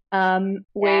Hobbiton.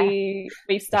 We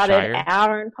started Shire?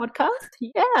 our own podcast.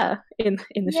 Yeah, in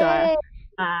the Shire.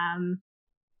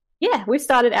 Yeah, we've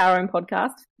started our own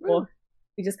podcast. Or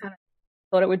we just kind of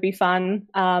thought it would be fun.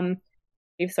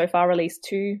 We've so far released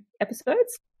 2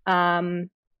 episodes. We're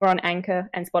on Anchor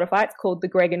and Spotify. It's called The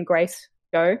Greg and Grace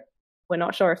Show. We're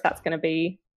not sure if that's going to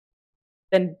be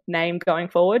the name going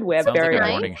forward. We're Sounds very like a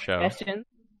nice. morning show. questions.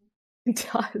 It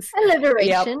does.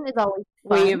 Alliteration is always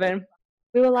fun.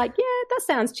 We were like, yeah, that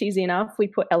sounds cheesy enough. We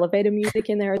put elevator music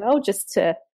in there as well, just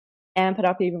to amp it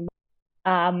up even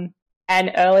more.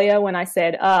 And earlier when I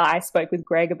said, I spoke with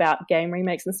Greg about game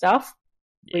remakes and stuff,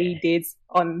 we did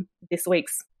on this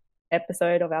week's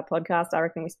episode of our podcast. I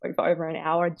reckon we spoke for over an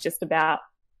hour just about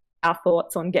our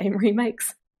thoughts on game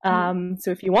remakes.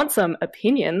 So if you want some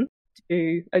opinion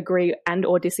to agree and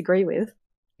or disagree with,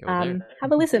 Go there.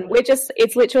 have a listen.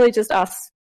 It's literally just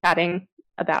us chatting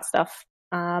about stuff.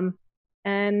 And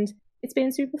it's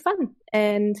been super fun.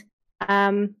 And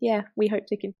we hope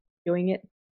to continue doing it.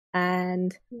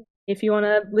 And if you want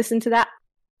to listen to that,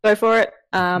 go for it.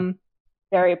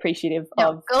 Very appreciative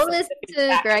of. Go listen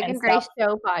to Greg and Grace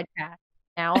Show podcast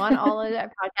now on all of our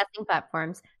podcasting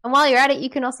platforms. And while you're at it, you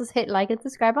can also hit like and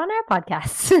subscribe on our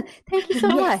podcast. Thank you so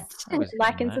much.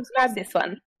 Like and subscribe this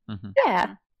one. Mm-hmm.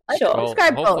 Yeah, sure. Well,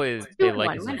 Subscribe hopefully both. they Do like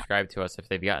one, and why not? subscribe to us if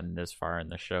they've gotten this far in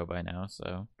the show by now.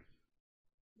 So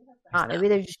Maybe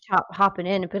they're just hopping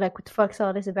in and be like, what the fuck's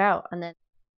all this about? And then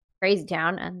Crazy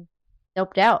Town and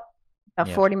noped out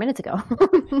about 40 minutes ago.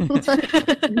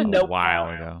 a while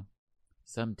ago.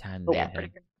 Sometime Yeah. later.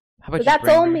 How about So that's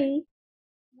all me.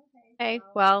 Okay,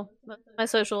 well, my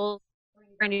socials,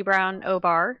 Brandy Brown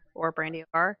Obar or Brandy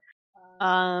Obar.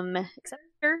 Except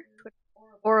for Twitter,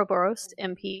 Ouroboros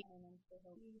MP.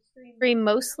 Stream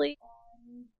mostly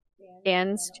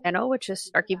Dan's channel, which is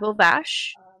Starkeyville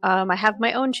Vash. I have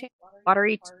my own channel,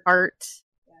 Watery Tart.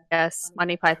 Yes,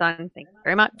 Monty Python. Thank you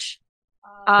very much.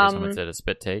 Someone said a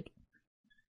spit take.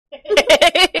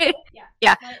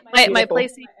 Yeah, my Beautiful.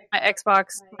 PlayStation, my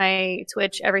Xbox, my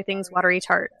Twitch, everything's Watery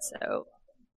Tart. So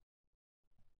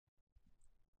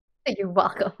You're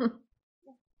welcome.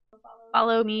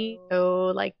 follow me.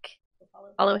 Go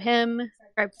follow him.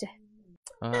 Subscribe to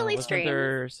Early Wasn't streams.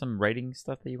 there some writing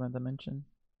stuff that you wanted to mention?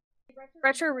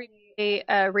 Retro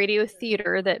Radio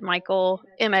Theater that Michael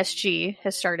MSG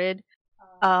has started.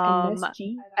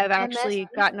 MSG. I've actually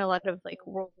gotten a lot of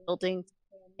world building.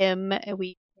 Him and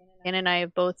Dan and I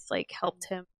have both helped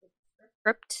him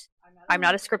script. I'm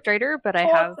not a script writer, but I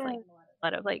have a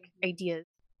lot of ideas.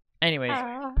 Anyways,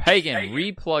 Pagan,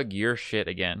 replug your shit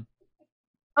again.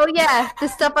 Oh yeah, the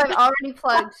stuff I've already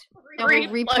plugged. And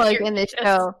we replug in this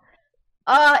show.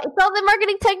 It's all the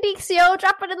marketing techniques, yo.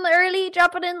 Drop it in the early,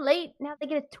 drop it in late. Now they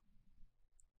get it.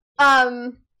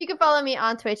 You can follow me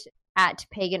on Twitch at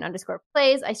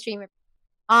pagan_plays. I stream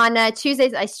on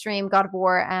Tuesdays. I stream God of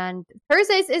War, and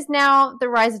Thursdays is now the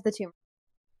Rise of the Tomb.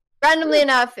 Randomly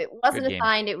enough, it wasn't Good game.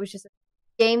 assigned. It was just a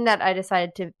game that I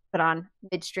decided to put on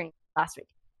midstream last week.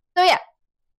 So yeah,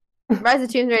 Rise of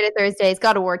the Tomb Raider Thursdays,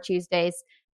 God of War Tuesdays.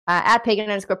 At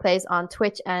pagan_plays on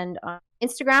Twitch and on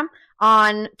Instagram.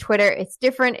 On Twitter, it's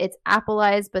different. It's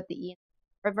Appleize, but the E is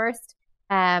reversed.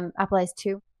 Appleize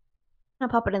 2. I'll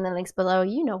pop it in the links below.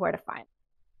 You know where to find it.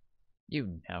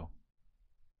 You know.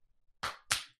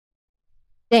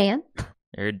 Dan?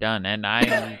 You're done. And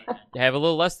I have a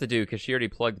little less to do because she already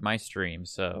plugged my stream,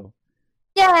 so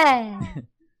Yeah!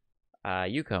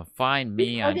 you can find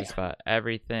me on just about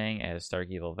everything as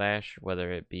Starkeyville Vash,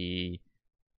 whether it be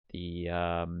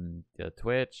the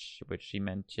Twitch, which she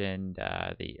mentioned,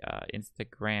 the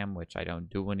Instagram, which I don't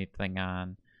do anything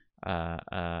on.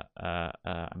 I'm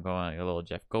going a little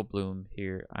Jeff Goldblum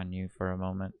here on you for a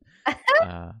moment.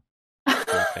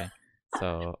 Okay.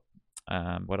 So,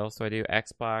 what else do I do?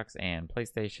 Xbox and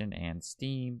PlayStation and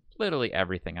Steam. Literally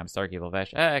everything. I'm Starkeyville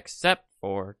Vash, except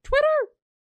for Twitter.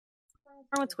 What's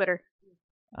wrong with Twitter?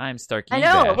 I'm Starkey I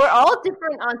know, Vash. we're all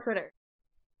different on Twitter.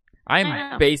 I I'm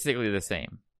know. basically the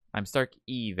same. I'm Stark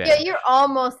Vash. Yeah, you're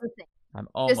almost the same. I'm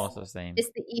almost the same. It's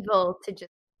the evil to just...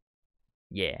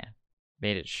 Yeah.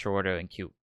 Made it shorter and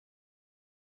cute.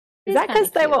 Is that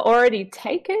because they were already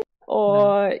taken,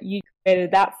 or you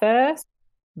created that first?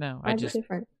 No, Why I is it just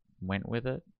different? went with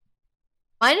it.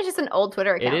 Mine is just an old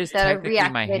Twitter account. It is that I technically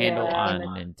my reactivated handle when it on came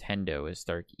out. Nintendo is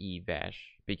Stark Vash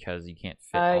because you can't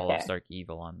fit all of Okay. Stark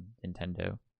Evil on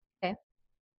Nintendo.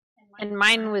 And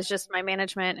mine was just my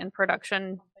management and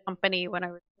production company when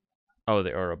I was. Oh,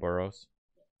 the Ouroboros.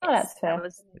 Oh, that's fair. That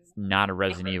was It's not a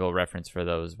Resident Evil reference for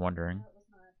those wondering.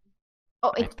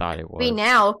 Oh, I it thought it could be was.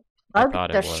 now. I Plug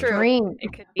thought the it was. stream.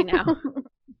 it could be now.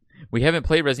 We haven't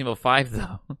played Resident Evil 5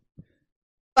 though.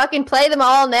 Fucking play them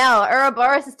all now.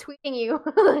 Ouroboros is tweeting you.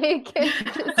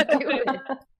 Just do it.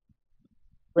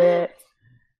 Lit.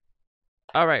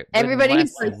 All right. Everybody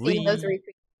who's lastly- seeing those retweets,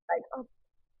 like, oh,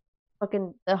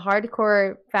 fucking the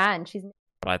hardcore fan. She's What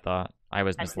I thought. I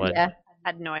was misled. yeah.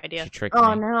 Had no idea. She tricked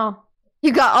Oh me. no,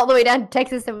 you got all the way down to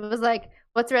Texas and was like,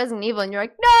 "What's Resident Evil?" And you're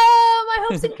like, "No, my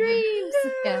hopes and dreams."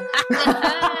 Yeah.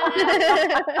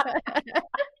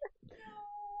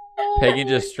 Pagan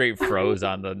just straight froze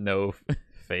on the no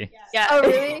face. Yeah, Oh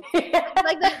really?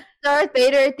 Like that Darth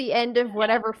Vader at the end of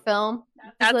whatever film.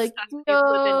 It's That's- like that's what you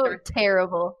put in no, Darth-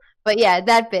 terrible. But yeah,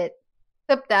 that bit.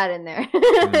 Clip that in there.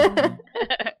 Mhm.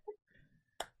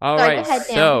 All Sorry, right, go ahead,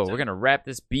 Dan. so we're gonna wrap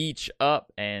this beach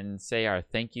up and say our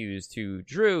thank yous to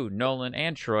Drew, Nolan,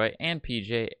 and Troy, and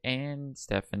PJ, and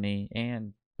Stephanie,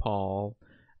 and Paul,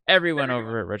 everyone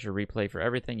over at Retro Replay for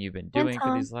everything you've been doing for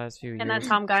Tom. these last few years. And that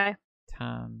Tom guy.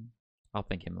 Tom. I'll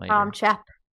thank him later. Chap.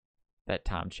 That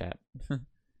Tom chat.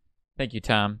 Thank you,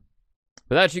 Tom.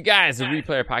 Without you guys, the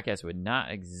Replayer podcast would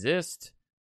not exist.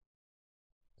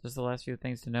 Just the last few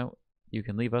things to note. You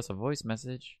can leave us a voice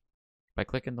message by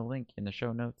clicking the link in the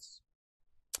show notes.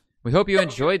 We hope you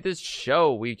enjoyed this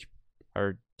show. We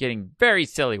are getting very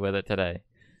silly with it today.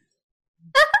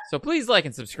 So please like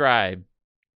and subscribe.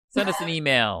 Send us an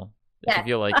email if you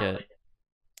feel like it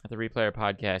at the Replayer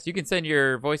Podcast. You can send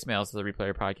your voicemails to the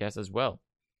Replayer Podcast as well.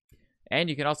 And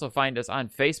you can also find us on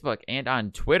Facebook and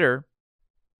on Twitter.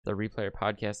 The Replayer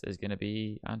Podcast is going to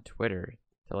be on Twitter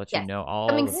to let you know all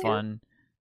the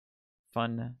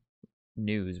fun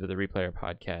news with the Replayer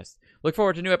Podcast. Look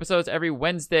forward to new episodes every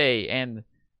Wednesday, and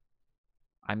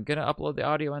I'm going to upload the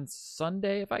audio on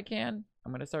Sunday if I can.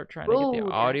 I'm going to start trying to get the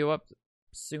audio up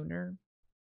sooner.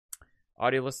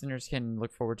 Audio listeners can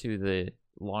look forward to the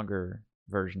longer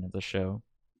version of the show.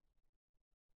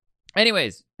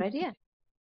 Anyways. Idea.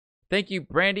 Thank you,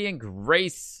 Brandy and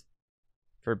Grace,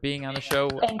 for being on the show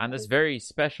on this very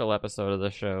special episode of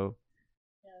the show.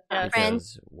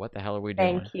 Because what the hell are we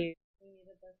doing? Thank you.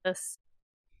 This.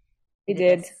 We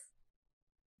did.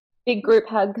 Big group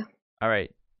hug. All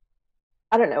right.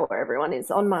 I don't know where everyone is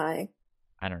on my...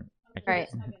 I can't. Right.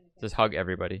 Just hug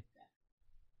everybody.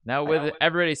 Now with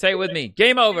everybody, say it with me.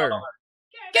 Game over!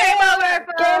 Game over!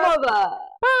 Game over!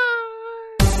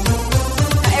 Bye!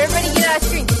 Everybody get out of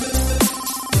screen.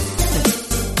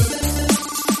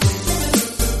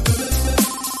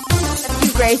 That's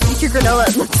you, Grace. Eat your granola.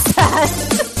 It looks sad.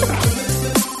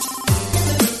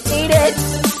 Eat it.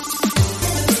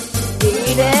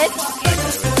 Eat it.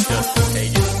 Just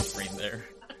pages screen there.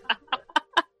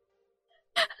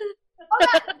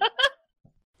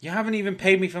 You haven't even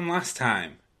paid me from last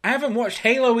time. I haven't watched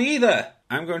Halo either.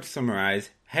 I'm going to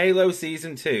summarize Halo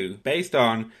Season 2 based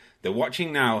on the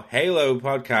Watching Now Halo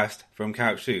podcast from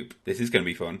Couch Soup. This is going to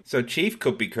be fun. So Chief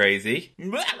could be crazy.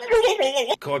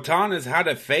 Cortana's had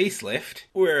a facelift.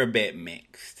 We're a bit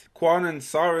mixed. Quan and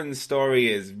Soren's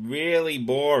story is really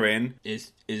boring.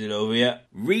 Is it over yet?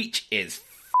 Reach is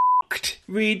fucked.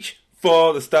 Reach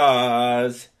for the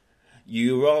stars.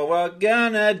 You all are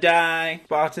gonna die.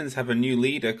 Spartans have a new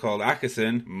leader called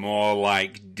Ackerson. More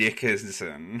like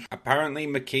Dickerson. Apparently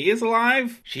McKee is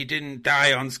alive? She didn't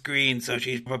die on screen, so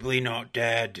she's probably not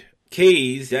dead.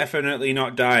 Key's definitely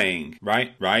not dying.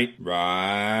 Right.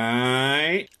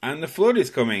 And the flood is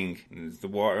coming. Is the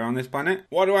water on this planet?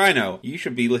 What do I know? You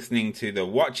should be listening to the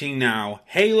Watching Now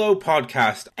Halo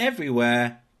podcast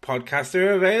everywhere podcasts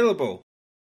are available.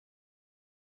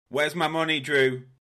 Where's my money, Drew?